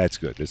well. So that's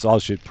good. This all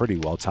should pretty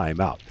well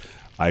time out.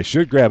 I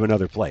should grab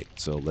another plate.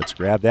 So let's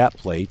grab that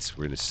plate.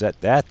 We're going to set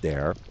that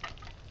there.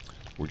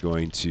 We're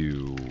going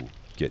to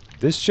get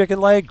this chicken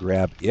leg,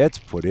 grab it,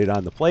 put it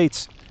on the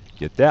plates.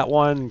 Get that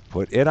one,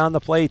 put it on the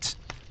plate.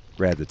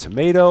 Grab the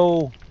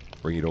tomato,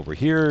 bring it over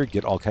here,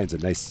 get all kinds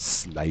of nice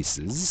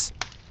slices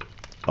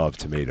of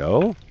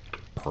tomato.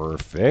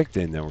 Perfect.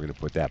 And then we're going to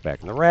put that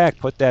back in the rack,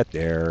 put that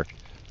there.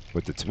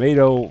 Put the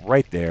tomato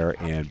right there,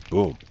 and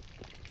boom.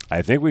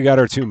 I think we got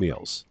our 2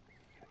 meals.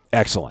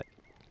 Excellent.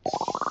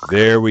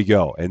 There we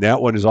go. And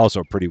that one is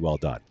also pretty well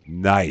done.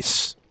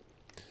 Nice.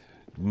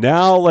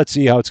 Now let's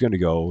see how it's going to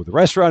go. The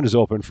restaurant is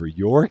open for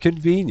your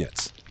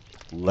convenience.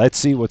 Let's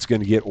see what's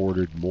going to get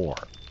ordered more.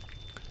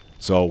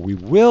 So we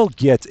will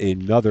get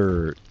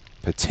another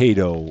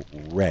potato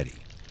ready.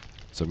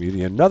 So I'm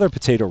getting another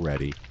potato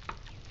ready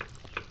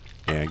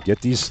and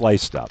get these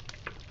sliced up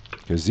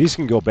because these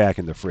can go back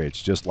in the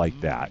fridge just like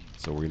that.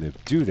 So we're going to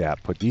do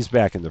that, put these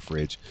back in the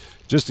fridge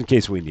just in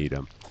case we need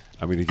them.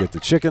 I'm going to get the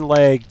chicken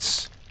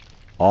legs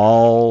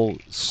all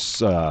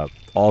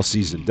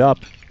seasoned up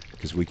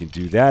because we can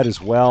do that as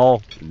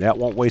well, and that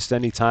won't waste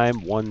any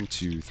time. 1,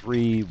 2,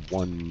 3,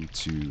 1,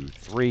 2,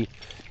 3,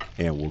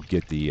 and we'll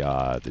get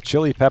the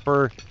chili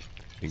pepper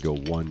and go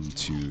 1,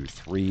 2,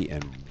 3,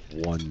 and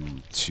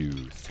 1, 2,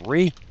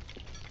 3.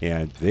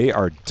 And they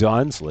are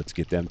done, so let's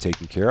get them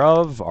taken care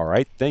of. All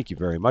right, thank you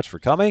very much for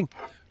coming.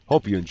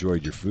 Hope you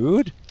enjoyed your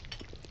food,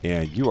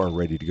 and you are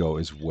ready to go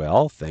as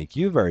well. Thank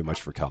you very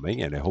much for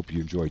coming, and I hope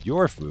you enjoyed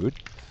your food.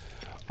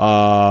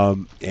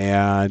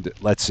 And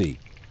let's see.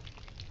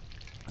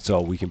 So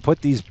we can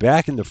put these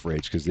back in the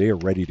fridge because they are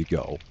ready to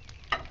go.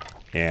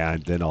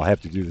 And then I'll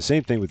have to do the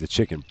same thing with the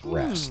chicken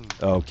breast.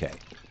 Okay.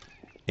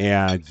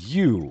 And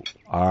you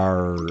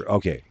are,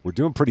 okay, we're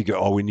doing pretty good.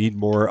 Oh, we need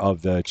more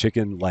of the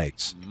chicken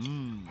legs.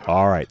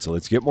 All right, so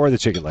let's get more of the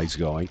chicken legs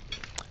going.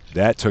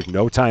 That took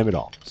no time at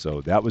all.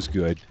 So that was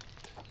good.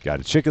 Got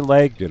a chicken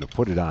leg, gonna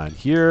put it on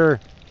here.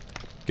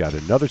 Got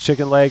another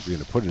chicken leg, we're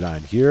gonna put it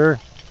on here.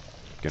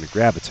 Gonna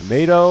grab a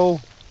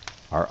tomato,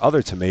 our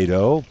other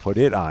tomato, put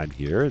it on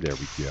here. There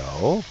we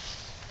go.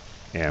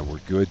 And we're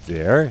good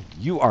there.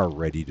 You are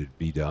ready to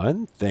be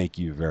done. Thank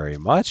you very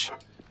much.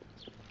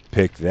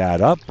 Pick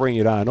that up, bring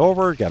it on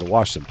over. Got to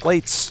wash some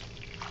plates.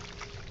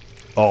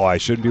 Oh, I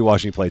shouldn't be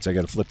washing plates. I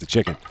got to flip the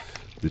chicken.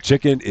 The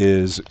chicken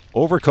is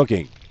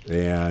overcooking.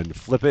 And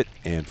flip it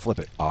and flip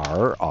it.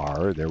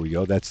 R. There we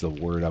go. That's the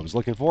word I was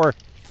looking for.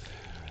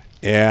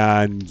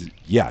 And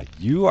yeah,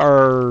 you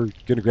are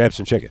going to grab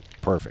some chicken.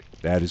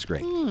 Perfect. That is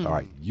great. All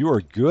right. You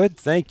are good.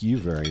 Thank you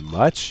very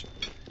much.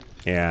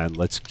 And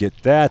let's get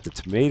that. The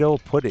tomato,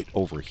 put it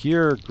over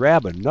here.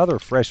 Grab another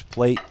fresh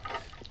plate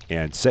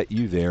and set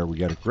you there. We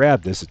got to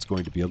grab this. It's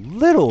going to be a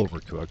little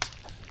overcooked,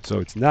 so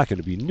it's not going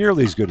to be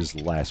nearly as good as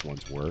the last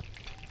ones were.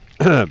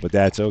 But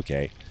that's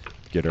okay.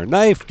 Get our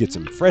knife, get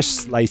some fresh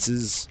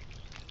slices,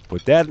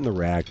 put that in the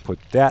rack, put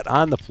that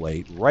on the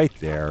plate right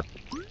there.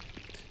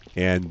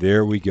 And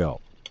there we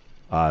go.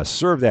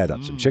 Serve that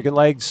up. Some chicken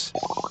legs.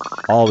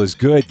 All is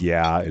good.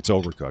 Yeah, it's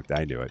overcooked.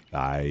 I knew it.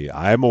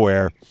 I'm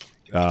aware.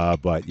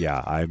 But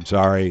yeah, I'm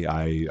sorry.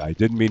 I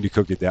didn't mean to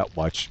cook it that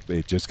much.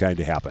 It just kind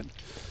of happened.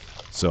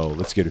 So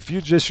let's get a few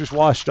dishes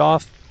washed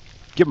off.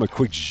 Give them a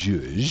quick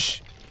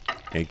zhuzh.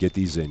 And get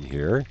these in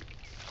here.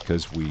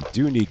 Because we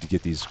do need to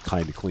get these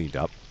kind of cleaned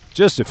up.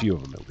 Just a few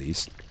of them at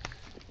least.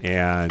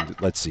 And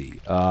let's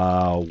see.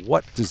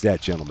 What does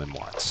that gentleman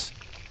want?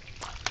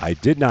 I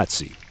did not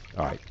see.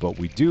 All right, but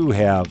we do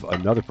have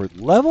another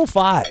level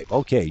 5.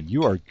 Okay,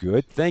 you are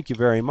good. Thank you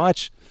very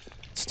much.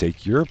 Let's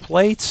take your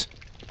plate,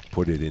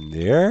 put it in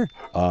there,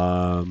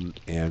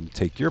 and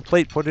take your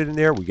plate, put it in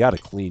there. We got to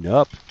clean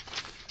up,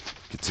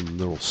 get some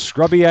little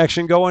scrubby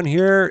action going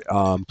here.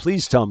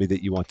 Please tell me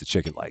that you want the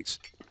chicken legs.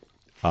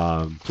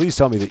 Please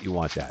tell me that you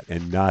want that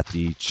and not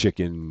the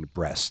chicken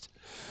breast.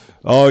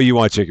 Oh, you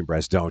want chicken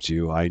breast, don't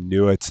you? I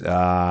knew it.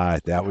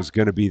 That was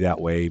going to be that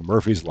way.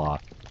 Murphy's Law.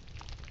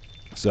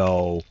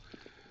 So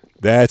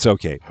that's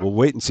okay. We'll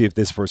wait and see if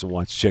this person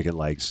wants chicken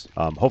legs.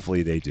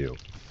 Hopefully they do.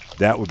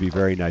 That would be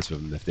very nice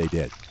of them if they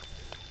did.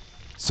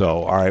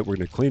 So, all right, we're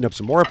going to clean up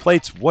some more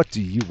plates. What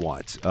do you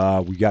want?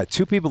 We got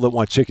 2 people that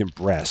want chicken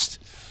breast.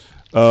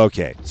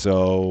 Okay,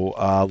 so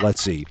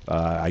let's see.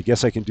 I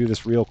guess I can do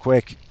this real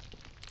quick.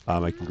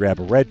 I can grab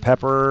a red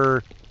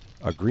pepper,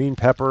 a green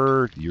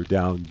pepper. You're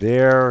down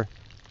there.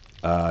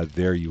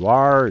 There you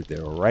are.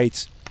 There, all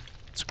right.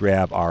 Let's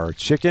grab our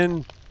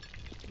chicken.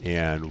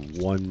 And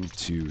 1,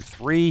 2,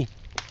 3.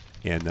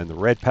 And then the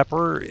red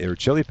pepper or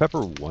chili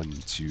pepper. 1,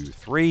 2,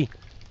 3.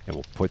 And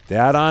we'll put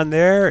that on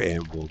there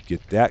and we'll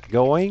get that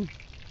going.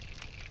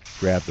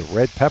 Grab the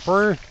red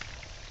pepper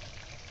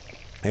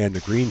and the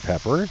green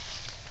pepper.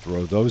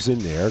 Throw those in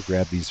there.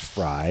 Grab these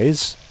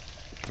fries.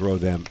 Throw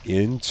them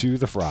into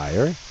the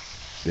fryer.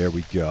 There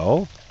we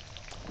go.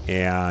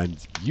 And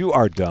you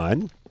are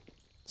done.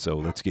 So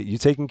let's get you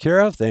taken care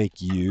of.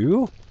 Thank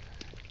you.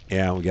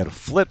 And we got to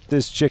flip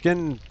this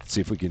chicken, see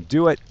if we can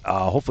do it.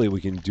 Hopefully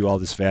we can do all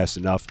this fast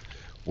enough.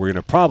 We're going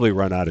to probably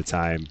run out of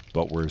time,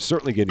 but we're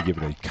certainly going to give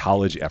it a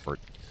college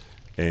effort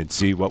and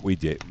see what we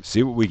did,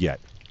 see what we get.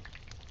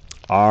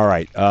 All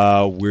right,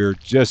 we're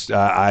just,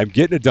 I'm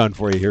getting it done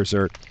for you here,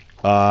 sir.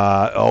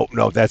 Oh,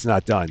 no, that's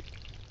not done.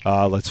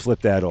 Let's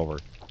flip that over.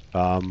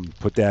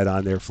 Put that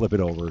on there, flip it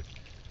over,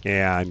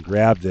 and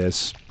grab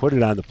this, put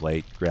it on the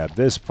plate. Grab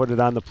this, put it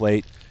on the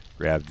plate.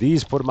 Grab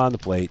these, put them on the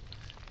plate.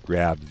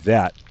 Grab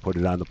that, put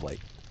it on the plate.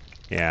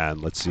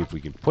 And let's see if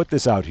we can put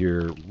this out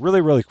here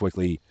really, really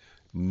quickly.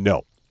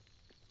 No.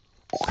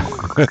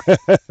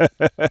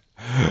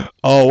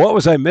 Oh, what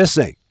was I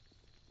missing?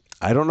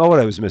 I don't know what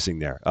I was missing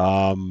there.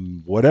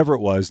 Whatever it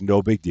was,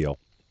 no big deal.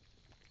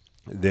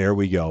 There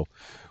we go.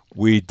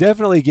 We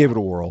definitely gave it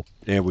a whirl,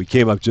 and we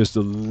came up just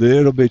a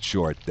little bit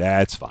short.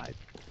 That's fine.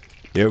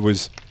 It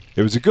was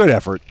it was a good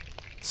effort.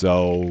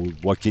 So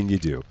what can you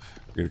do?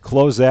 We're gonna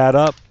close that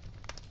up.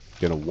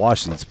 Gonna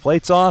wash these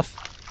plates off.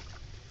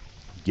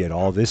 Get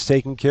all this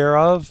taken care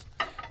of.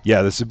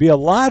 Yeah, this would be a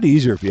lot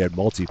easier if you had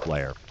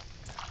multiplayer.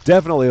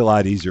 Definitely a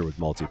lot easier with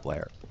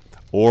multiplayer,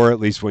 or at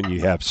least when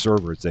you have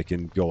servers that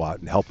can go out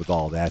and help with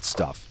all that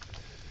stuff.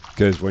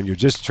 Because when you're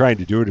just trying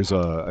to do it as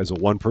a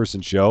one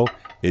person show,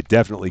 it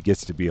definitely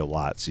gets to be a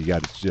lot. So you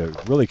got to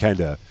really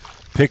kind of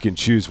pick and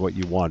choose what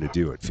you want to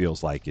do. It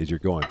feels like as you're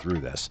going through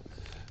this.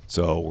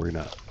 So we're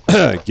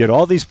gonna get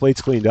all these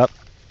plates cleaned up,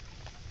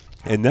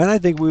 and then I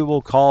think we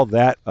will call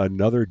that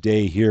another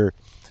day here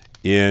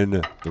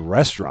in the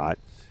restaurant,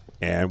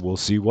 and we'll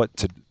see what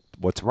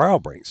tomorrow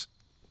brings.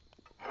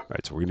 All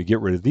right, so we're gonna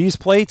get rid of these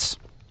plates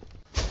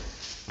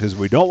because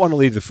we don't want to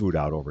leave the food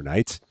out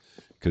overnight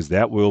because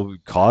that will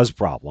cause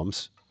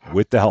problems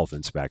with the health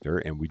inspector,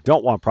 and we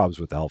don't want problems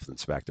with the health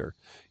inspector.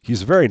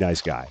 He's a very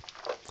nice guy,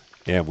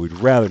 and we'd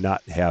rather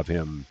not have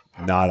him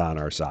not on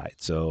our side.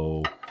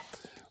 So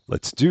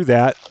let's do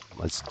that.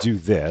 Let's do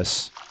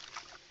this.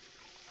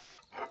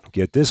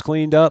 Get this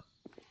cleaned up,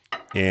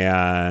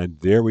 and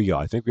there we go.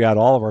 I think we got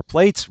all of our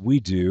plates. We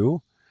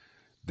do.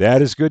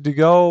 That is good to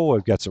go.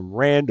 I've got some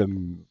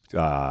random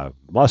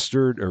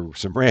mustard or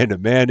some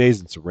random mayonnaise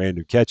and some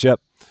random ketchup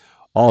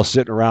all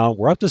sitting around.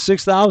 We're up to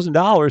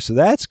 $6,000, so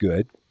that's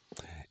good.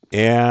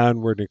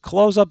 And we're going to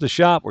close up the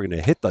shop. We're going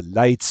to hit the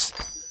lights.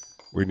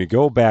 We're going to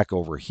go back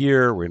over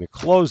here. We're going to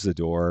close the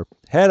door,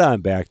 head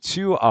on back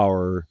to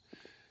our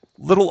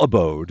little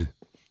abode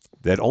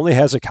that only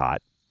has a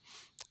cot,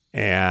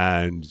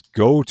 and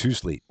go to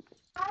sleep.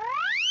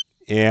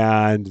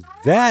 And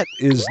that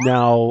is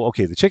now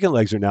okay. The chicken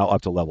legs are now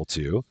up to level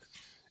 2,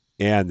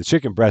 and the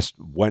chicken breast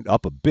went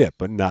up a bit,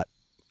 but not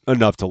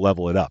enough to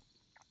level it up.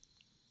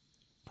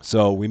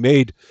 So we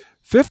made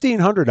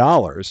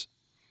 $1,500.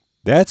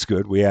 That's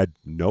good. We had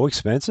no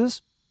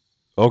expenses.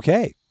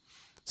 Okay.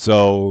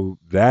 So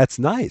that's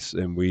nice.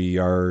 And we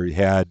are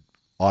had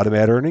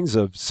automatic earnings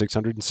of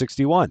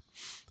 661.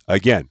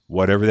 Again,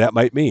 whatever that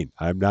might mean.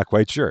 I'm not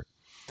quite sure.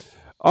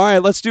 All right,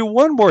 let's do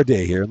one more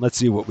day here and let's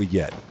see what we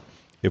get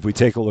if we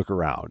take a look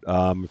around.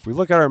 If we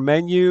look at our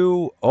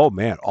menu, oh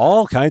man,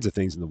 all kinds of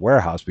things in the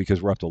warehouse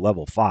because we're up to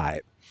level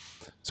 5.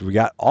 So we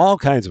got all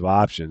kinds of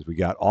options. We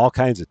got all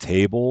kinds of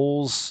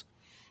tables.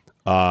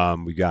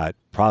 We got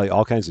probably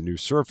all kinds of new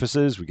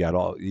surfaces. We got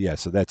all, yeah,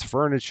 so that's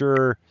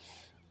furniture.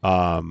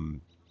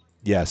 Um,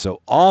 yeah,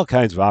 so all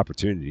kinds of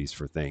opportunities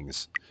for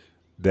things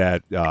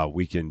that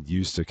we can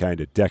use to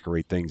kind of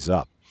decorate things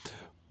up.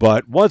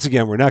 But once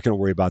again, we're not going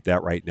to worry about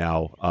that right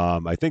now.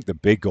 I think the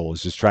big goal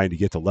is just trying to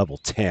get to level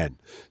 10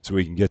 so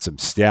we can get some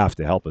staff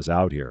to help us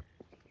out here.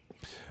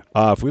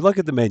 If we look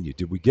at the menu,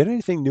 did we get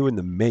anything new in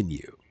the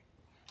menu?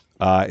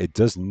 It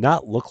does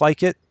not look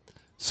like it.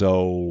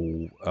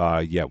 So,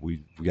 yeah,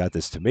 we got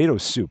this tomato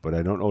soup, but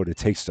I don't know what it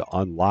takes to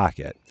unlock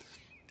it.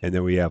 And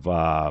then we have,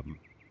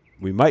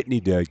 we might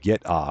need to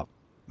get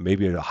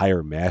maybe a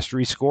higher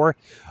mastery score.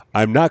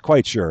 I'm not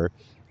quite sure.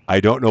 I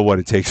don't know what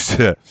it takes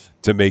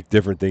to make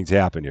different things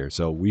happen here.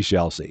 So we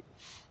shall see.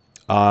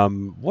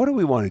 What do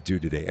we want to do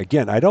today?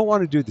 Again, I don't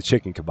want to do the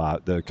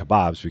the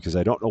kebabs, because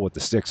I don't know what the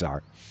sticks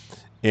are.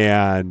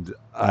 And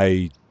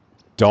I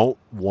don't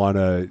want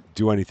to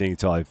do anything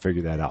until I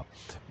figure that out.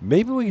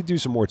 Maybe we can do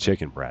some more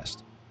chicken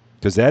breast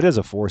because that is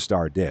a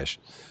 4-star dish.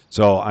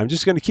 So I'm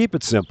just going to keep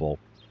it simple,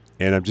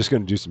 and I'm just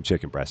going to do some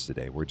chicken breast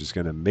today. We're just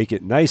going to make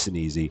it nice and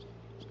easy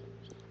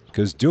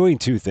because doing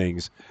 2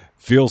 things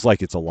feels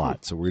like it's a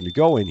lot. So we're going to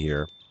go in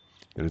here,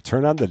 going to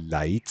turn on the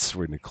lights,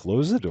 we're going to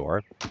close the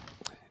door,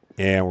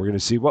 and we're going to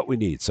see what we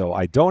need. So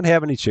I don't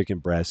have any chicken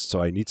breasts,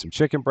 so I need some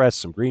chicken breasts,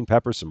 some green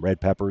peppers, some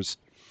red peppers,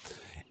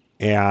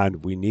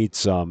 and we need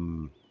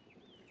some,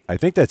 I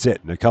think that's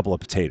it, and a couple of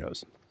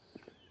potatoes.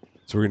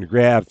 So we're going to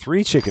grab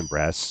 3 chicken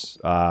breasts,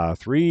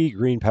 3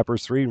 green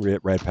peppers, 3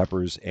 red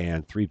peppers,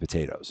 and 3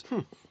 potatoes.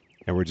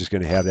 And we're just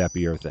going to have that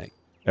be our thing.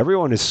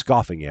 Everyone is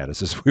scoffing at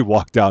us as we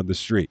walk down the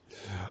street.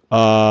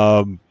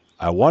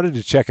 I wanted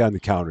to check on the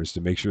counters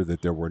to make sure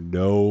that there were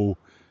no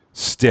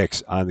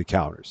sticks on the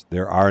counters.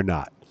 There are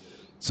not.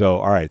 So,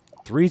 all right,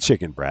 3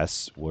 chicken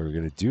breasts. We're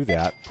going to do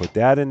that. Put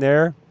that in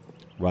there.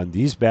 Run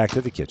these back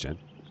to the kitchen.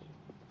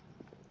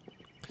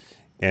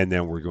 And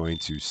then we're going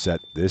to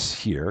set this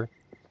here.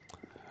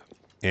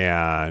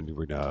 And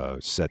we're going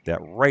to set that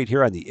right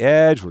here on the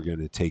edge. We're going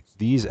to take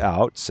these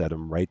out, set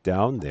them right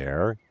down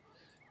there.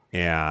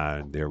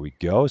 And there we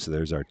go. So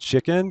there's our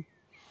chicken.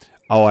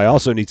 Oh, I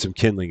also need some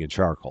kindling and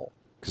charcoal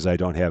because I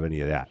don't have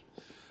any of that.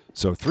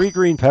 So 3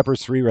 green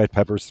peppers, 3 red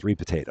peppers, 3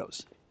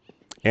 potatoes,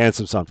 and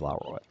some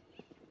sunflower oil,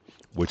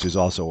 which is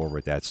also over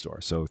at that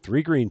store. So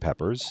 3 green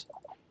peppers,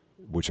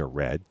 which are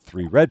red,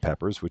 3 red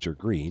peppers, which are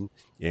green,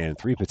 and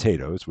 3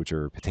 potatoes, which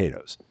are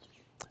potatoes.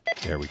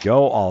 There we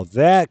go. All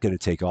that. Going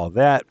to take all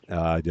that.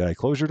 Did I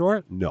close your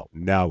door? No.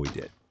 Now we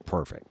did.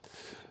 Perfect.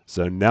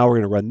 So now we're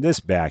going to run this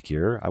back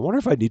here. I wonder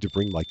if I need to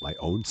bring like my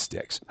own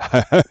sticks.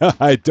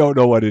 I don't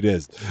know what it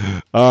is.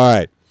 All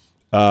right.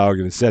 We're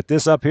going to set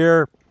this up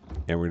here,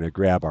 and we're going to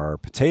grab our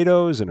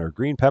potatoes and our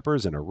green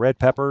peppers and our red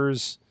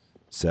peppers.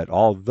 Set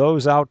all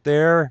those out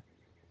there.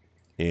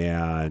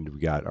 And we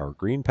got our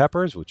green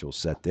peppers, which we'll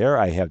set there.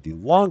 I have the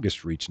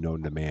longest reach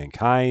known to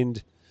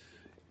mankind.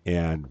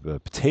 And the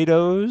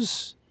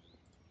potatoes,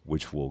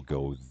 which will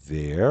go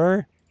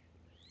there.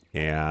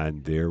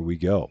 And there we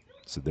go.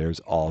 So there's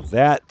all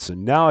that. So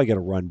now I got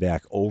to run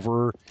back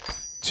over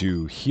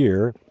to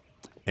here,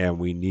 and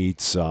we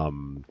need a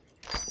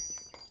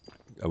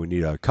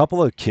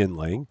couple of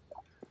kindling,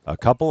 a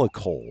couple of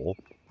coal,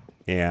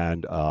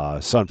 and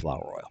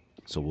sunflower oil.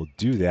 So we'll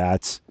do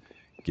that.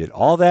 Get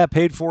all that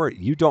paid for.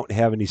 You don't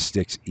have any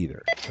sticks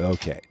either.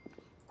 Okay.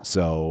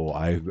 So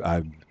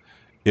I'm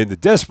in the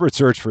desperate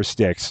search for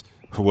sticks.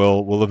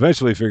 We'll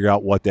eventually figure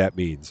out what that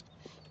means.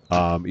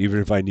 Even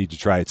if I need to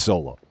try it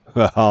solo,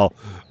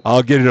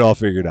 I'll get it all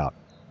figured out.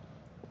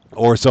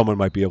 Or someone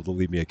might be able to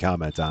leave me a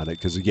comment on it,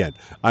 because again,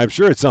 I'm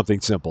sure it's something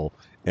simple,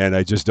 and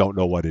I just don't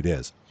know what it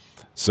is.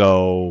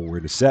 So we're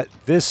going to set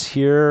this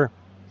here,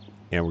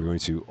 and we're going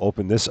to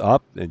open this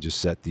up and just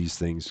set these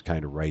things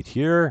kind of right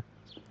here,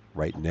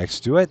 right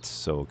next to it.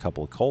 So a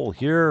couple of coal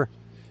here,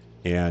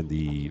 and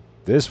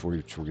this,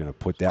 which we're going to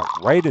put that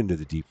right into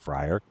the deep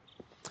fryer.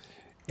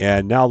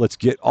 And now let's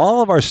get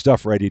all of our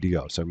stuff ready to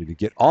go. So I'm going to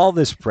get all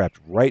this prepped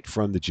right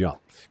from the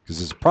jump, because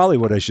this is probably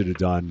what I should have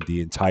done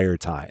the entire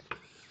time,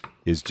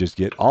 is just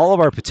get all of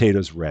our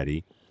potatoes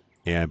ready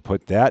and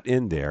put that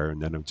in there.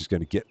 And then I'm just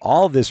going to get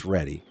all this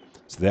ready.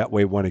 So that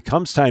way, when it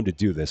comes time to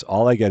do this,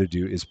 all I got to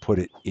do is put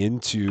it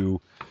into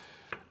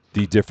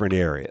the different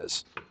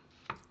areas.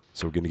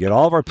 So we're going to get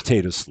all of our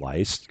potatoes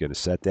sliced. Going to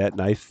set that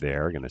knife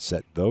there. Going to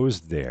set those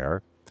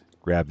there.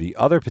 Grab the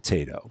other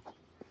potato.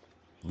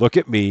 Look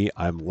at me,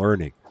 I'm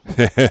learning.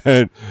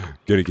 Going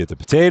to get the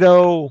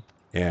potato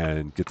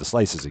and get the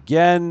slices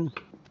again.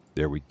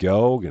 There we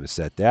go. Going to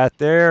set that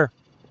there.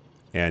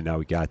 And now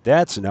we got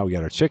that. So now we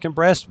got our chicken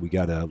breast.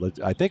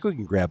 I think we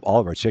can grab all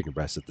of our chicken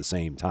breasts at the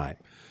same time.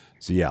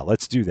 So yeah,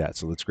 let's do that.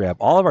 So let's grab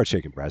all of our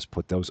chicken breasts,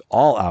 put those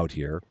all out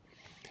here.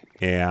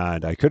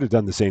 And I could have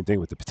done the same thing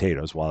with the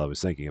potatoes while I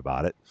was thinking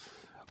about it.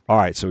 All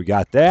right, so we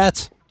got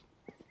that.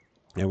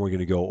 And we're going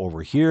to go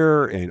over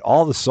here and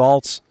all the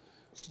salts.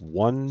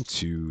 1,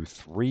 2,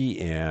 3,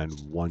 and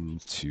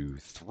 1, 2,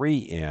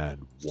 3,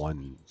 and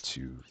 1,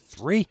 2,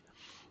 3.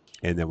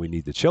 And then we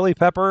need the chili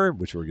pepper,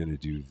 which we're going to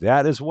do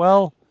that as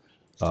well.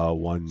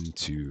 1,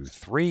 2,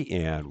 3,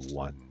 and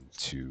 1,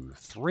 2,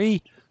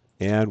 3,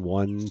 and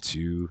 1,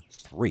 2,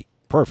 3.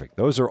 Perfect.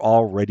 Those are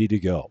all ready to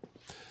go.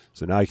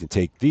 So now I can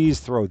take these,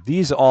 throw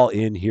these all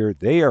in here.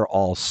 They are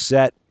all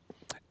set.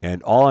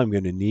 And all I'm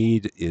going to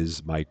need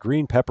is my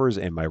green peppers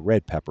and my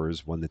red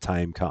peppers when the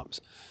time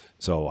comes.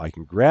 So I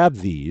can grab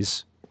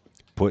these,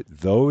 put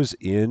those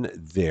in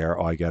there.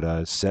 Oh, I got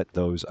to set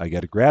those. I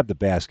got to grab the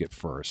basket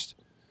first.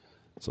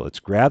 So let's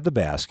grab the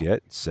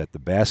basket, set the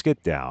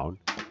basket down.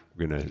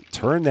 We're going to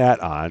turn that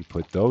on,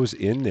 put those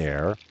in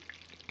there.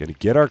 Going to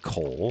get our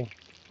coal,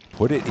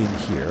 put it in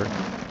here.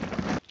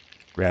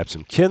 Grab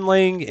some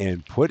kindling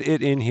and put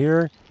it in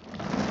here.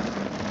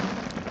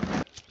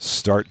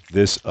 Start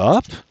this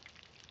up.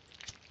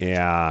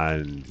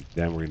 And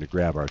then we're going to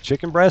grab our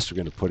chicken breast. We're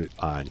going to put it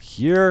on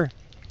here.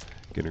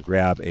 Going to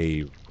grab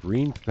a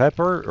green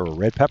pepper, or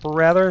red pepper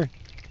rather.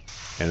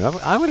 And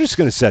I'm just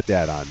going to set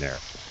that on there.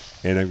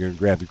 And I'm going to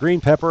grab the green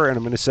pepper and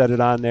I'm going to set it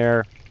on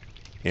there.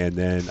 And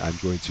then I'm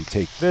going to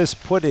take this,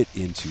 put it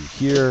into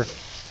here.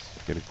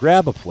 I'm going to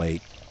grab a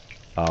plate.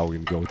 We're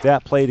going to go with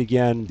that plate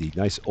again, the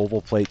nice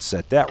oval plate.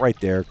 Set that right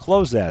there.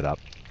 Close that up.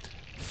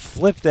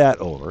 Flip that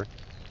over.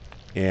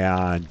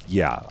 And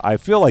yeah, I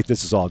feel like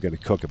this is all going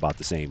to cook about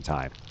the same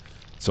time.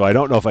 So I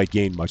don't know if I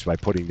gained much by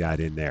putting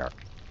that in there.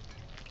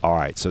 All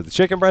right, so the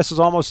chicken breast is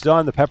almost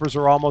done. The peppers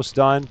are almost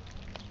done.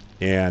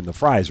 And the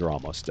fries are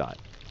almost done.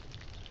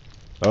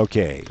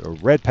 Okay,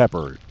 red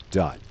pepper,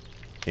 done.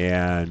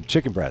 And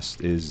chicken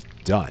breast is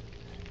done.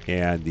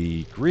 And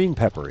the green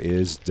pepper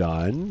is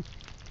done.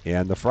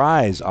 And the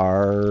fries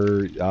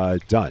are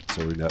done.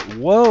 So we're going to,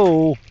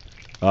 whoa,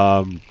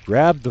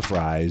 grab the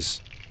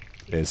fries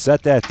and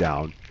set that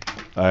down.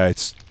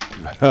 It's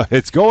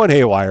it's going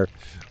haywire.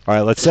 All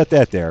right, let's set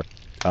that there.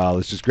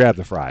 Let's just grab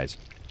the fries.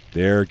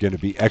 They're going to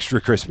be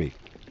extra crispy.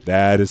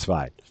 That is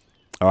fine.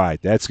 All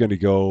right, that's going to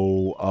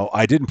go. Oh,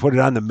 I didn't put it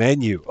on the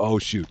menu. Oh,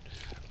 shoot.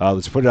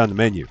 Let's put it on the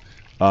menu.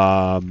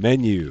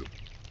 Menu.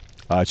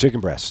 Chicken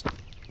breast.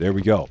 There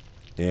we go.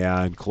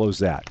 And close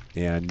that.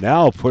 And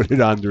now put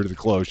it under the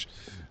cloche.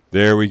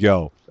 There we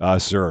go.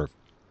 Serve.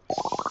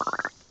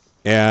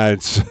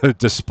 And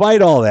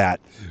despite all that,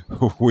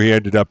 we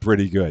ended up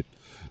pretty good.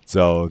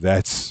 So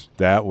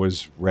that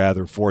was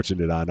rather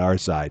fortunate on our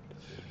side.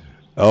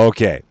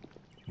 Okay,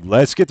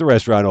 let's get the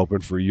restaurant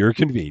open for your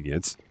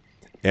convenience,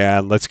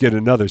 and let's get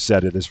another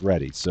set of this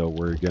ready. So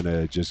we're going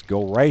to just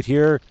go right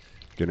here,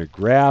 Gonna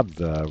grab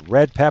the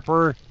red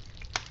pepper.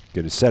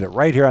 Gonna set it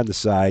right here on the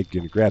side.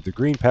 Gonna grab the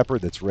green pepper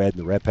that's red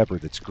and the red pepper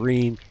that's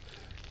green.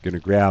 Gonna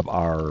grab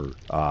our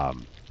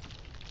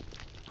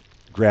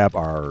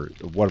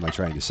what am I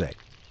trying to say?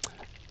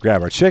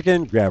 Grab our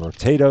chicken, grab our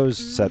potatoes,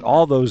 set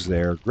all those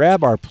there,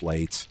 grab our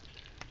plates.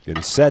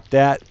 Gonna set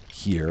that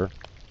here,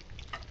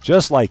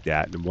 just like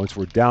that. And once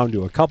we're down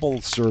to a couple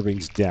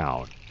servings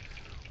down,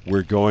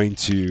 we're going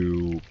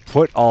to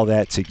put all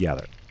that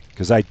together.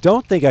 Because I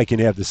don't think I can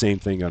have the same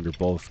thing under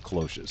both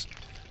cloches.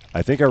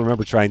 I think I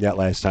remember trying that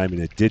last time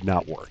and it did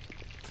not work.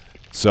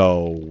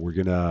 So we're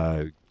going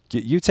to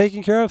get you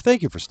taken care of.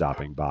 Thank you for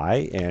stopping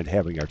by and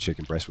having our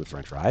chicken breast with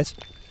french fries.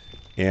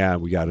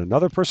 And we got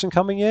another person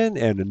coming in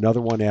and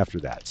another one after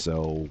that.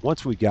 So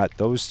once we got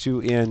those two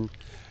in,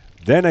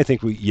 then I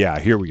think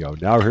here we go.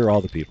 Now here are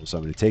all the people. So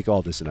I'm going to take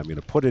all this and I'm going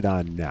to put it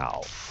on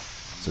now.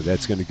 So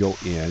that's going to go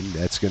in.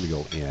 That's going to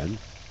go in.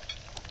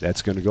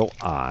 That's going to go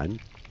on.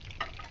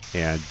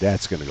 And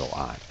that's going to go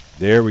on.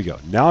 There we go.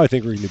 Now I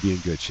think we're going to be in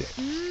good shape.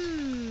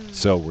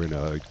 So we're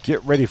going to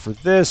get ready for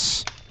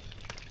this.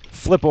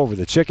 Flip over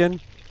the chicken.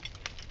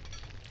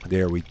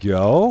 There we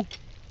go.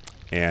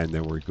 And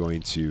then we're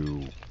going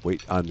to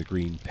wait on the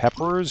green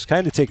peppers.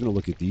 Kind of taking a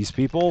look at these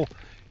people.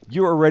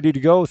 You are ready to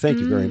go. Thank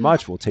you very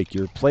much. We'll take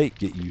your plate,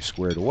 get you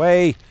squared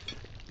away.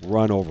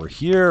 Run over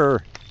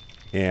here.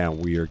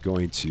 And we are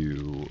going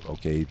to,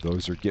 okay,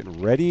 those are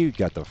getting ready. We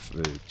got the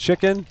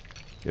chicken.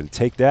 Going to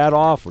take that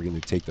off. We're going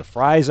to take the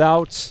fries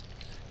out.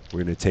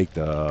 We're going to take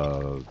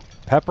the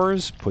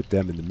peppers, put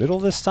them in the middle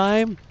this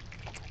time.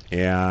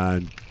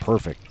 And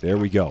perfect. There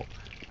we go.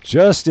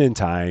 Just in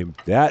time.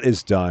 That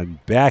is done.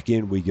 Back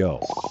in we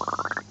go.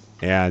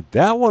 And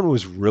that one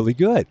was really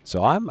good.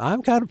 So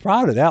I'm kind of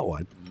proud of that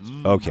one.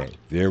 Okay,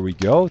 there we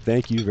go.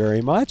 Thank you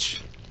very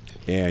much.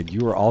 And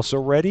you are also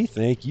ready.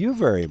 Thank you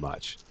very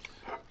much.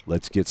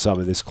 Let's get some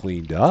of this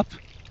cleaned up.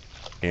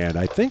 And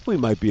I think we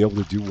might be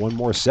able to do one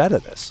more set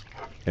of this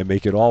and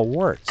make it all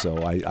work.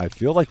 So I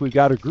feel like we've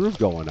got a groove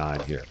going on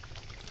here.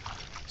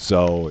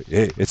 So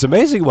it's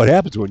amazing what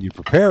happens when you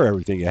prepare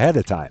everything ahead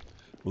of time.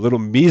 A little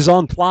mise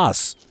en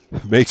place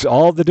makes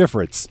all the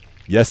difference.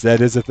 Yes,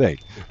 that is a thing.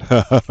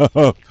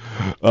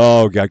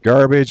 Oh, got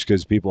garbage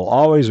because people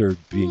always are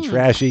being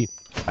trashy.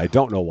 I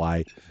don't know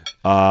why.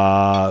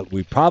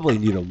 We probably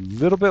need a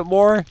little bit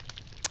more.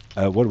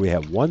 What do we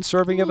have? One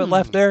serving of it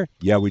left there?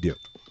 Yeah, we do.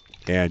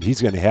 And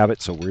he's going to have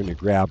it, so we're going to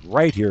grab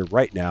right here,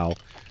 right now.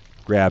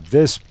 Grab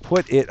this,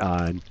 put it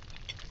on,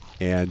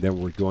 and then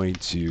we're going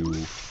to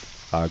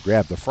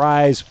grab the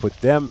fries, put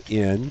them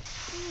in,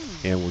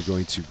 and we're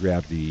going to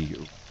grab the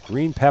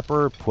green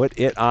pepper, put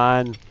it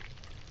on,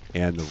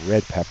 and the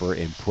red pepper,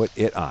 and put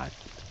it on.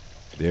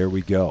 There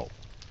we go.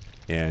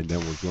 And then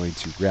we're going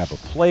to grab a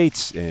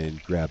plate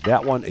and grab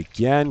that one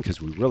again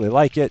because we really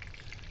like it.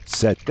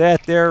 Set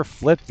that there,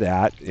 flip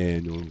that,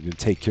 and we're going to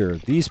take care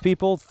of these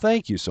people.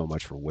 Thank you so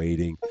much for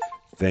waiting.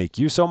 Thank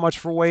you so much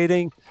for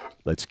waiting.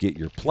 Let's get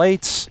your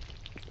plates,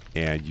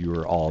 and you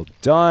are all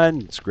done.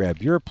 Let's grab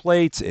your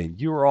plates, and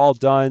you are all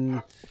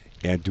done.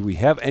 And do we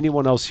have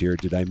anyone else here?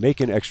 Did I make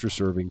an extra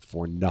serving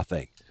for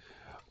nothing?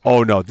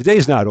 Oh, no, the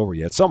day's not over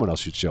yet. Someone else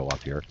should show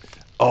up here.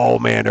 Oh,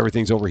 man,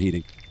 everything's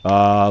overheating.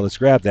 Let's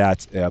grab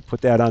that.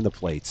 Put that on the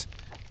plates.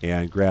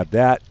 And grab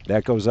that.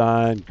 That goes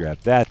on. Grab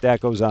that.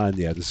 That goes on.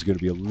 Yeah, this is going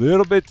to be a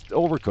little bit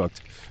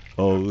overcooked.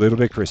 A little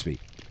bit crispy.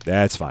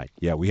 That's fine.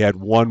 Yeah, we had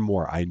one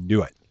more. I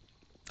knew it.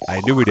 I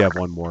knew we'd have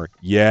one more.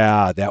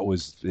 Yeah, that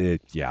was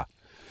it. Yeah.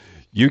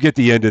 You get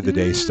the end of the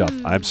day stuff.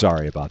 I'm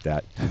sorry about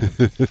that.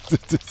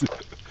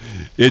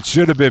 It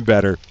should have been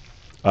better.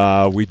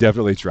 We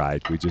definitely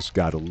tried. We just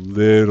got a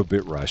little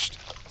bit rushed.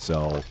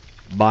 So,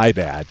 my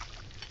bad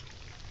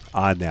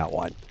on that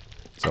one.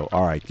 So,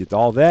 all right, get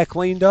all that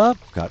cleaned up.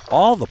 Got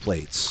all the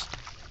plates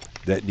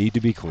that need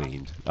to be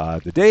cleaned.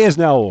 The day is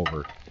now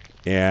over,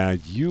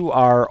 and you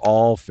are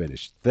all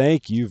finished.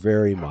 Thank you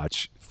very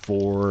much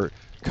for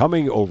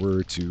coming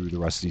over to the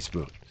Rusty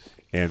Spoon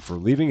and for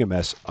leaving a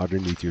mess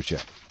underneath your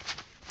chair.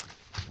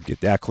 Get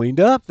that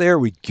cleaned up. There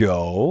we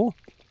go.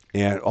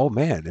 And oh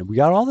man, and we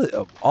got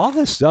all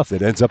this stuff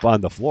that ends up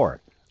on the floor.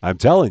 I'm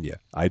telling you,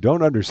 I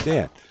don't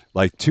understand.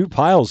 Like 2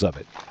 piles of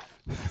it.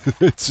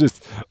 It's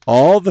just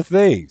all the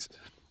things.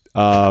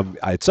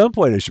 At some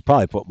point, I should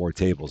probably put more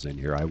tables in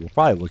here. I will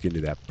probably look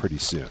into that pretty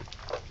soon.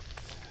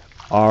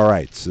 All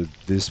right, so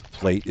this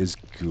plate is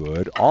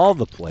good. All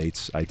the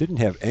plates. I didn't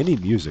have any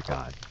music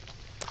on.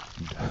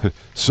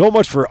 So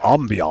much for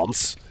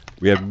ambiance.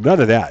 We have none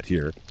of that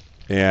here.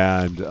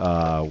 And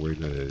we're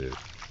going to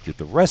get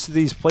the rest of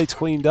these plates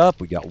cleaned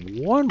up. We got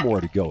one more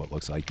to go, it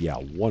looks like. Yeah,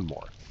 one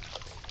more.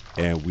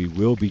 And we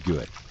will be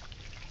good.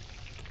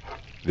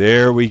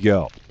 There we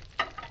go.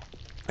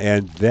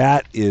 And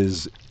that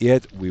is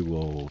it. We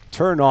will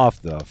turn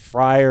off the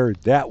fryer.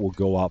 That will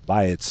go out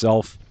by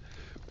itself.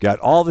 Got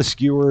all the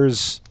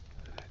skewers.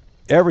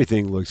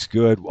 Everything looks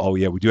good. Oh,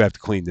 yeah, we do have to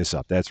clean this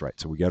up. That's right.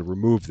 So we got to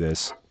remove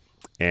this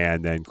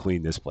and then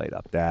clean this plate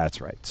up.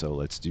 That's right. So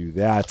let's do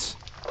that.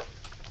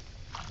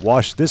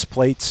 Wash this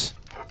plate.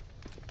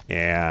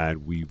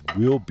 And we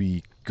will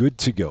be good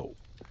to go.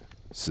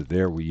 So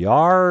there we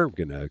are.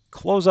 We're going to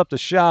close up the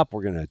shop.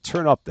 We're going to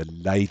turn up the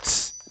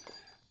lights.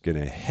 Going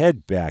to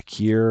head back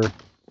here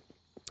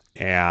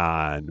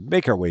and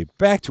make our way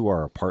back to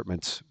our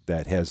apartment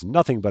that has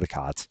nothing but a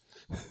cot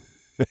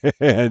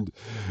and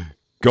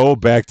go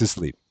back to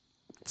sleep.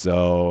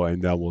 So,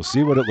 and we'll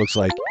see what it looks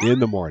like in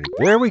the morning.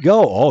 There we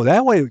go. Oh,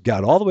 that way we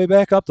got all the way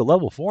back up to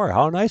level 4.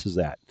 How nice is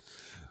that?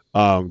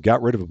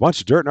 Got rid of a bunch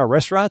of dirt in our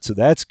restaurant, so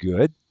that's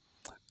good.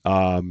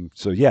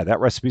 So yeah, that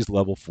recipe's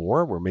level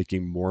 4. We're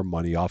making more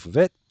money off of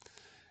it.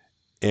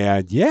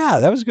 And yeah,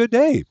 that was a good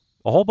day.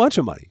 A whole bunch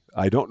of money.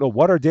 I don't know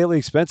what our daily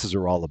expenses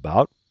are all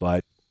about,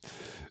 but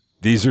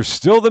these are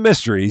still the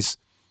mysteries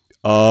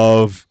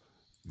of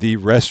the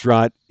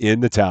restaurant in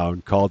the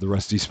town called the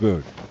Rusty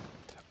Spoon.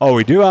 Oh,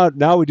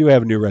 now we do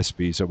have a new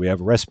recipe. So we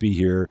have a recipe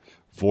here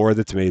for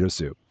the tomato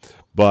soup.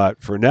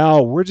 But for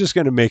now, we're just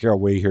going to make our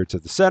way here to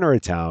the center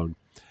of town,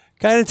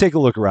 kind of take a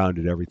look around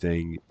at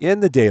everything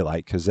in the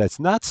daylight because that's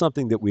not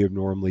something that we have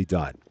normally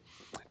done.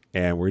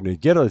 And we're going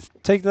to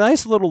take a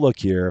nice little look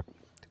here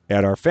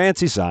at our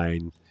fancy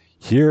sign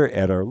here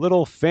at our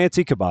little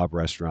fancy kebab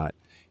restaurant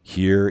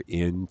here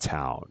in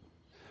town.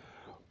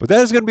 But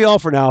that is going to be all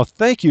for now.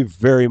 Thank you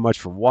very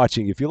much for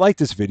watching. If you like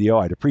this video,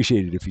 I'd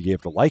appreciate it if you gave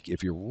it a like.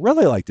 If you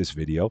really like this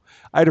video,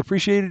 I'd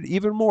appreciate it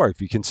even more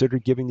if you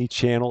considered giving the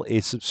channel a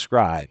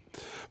subscribe.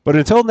 But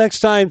until next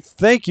time,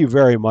 thank you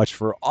very much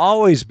for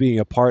always being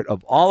a part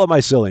of all of my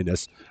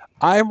silliness.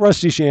 I'm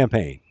Rusty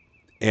Champagne,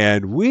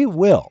 and we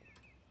will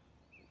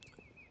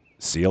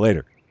see you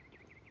later.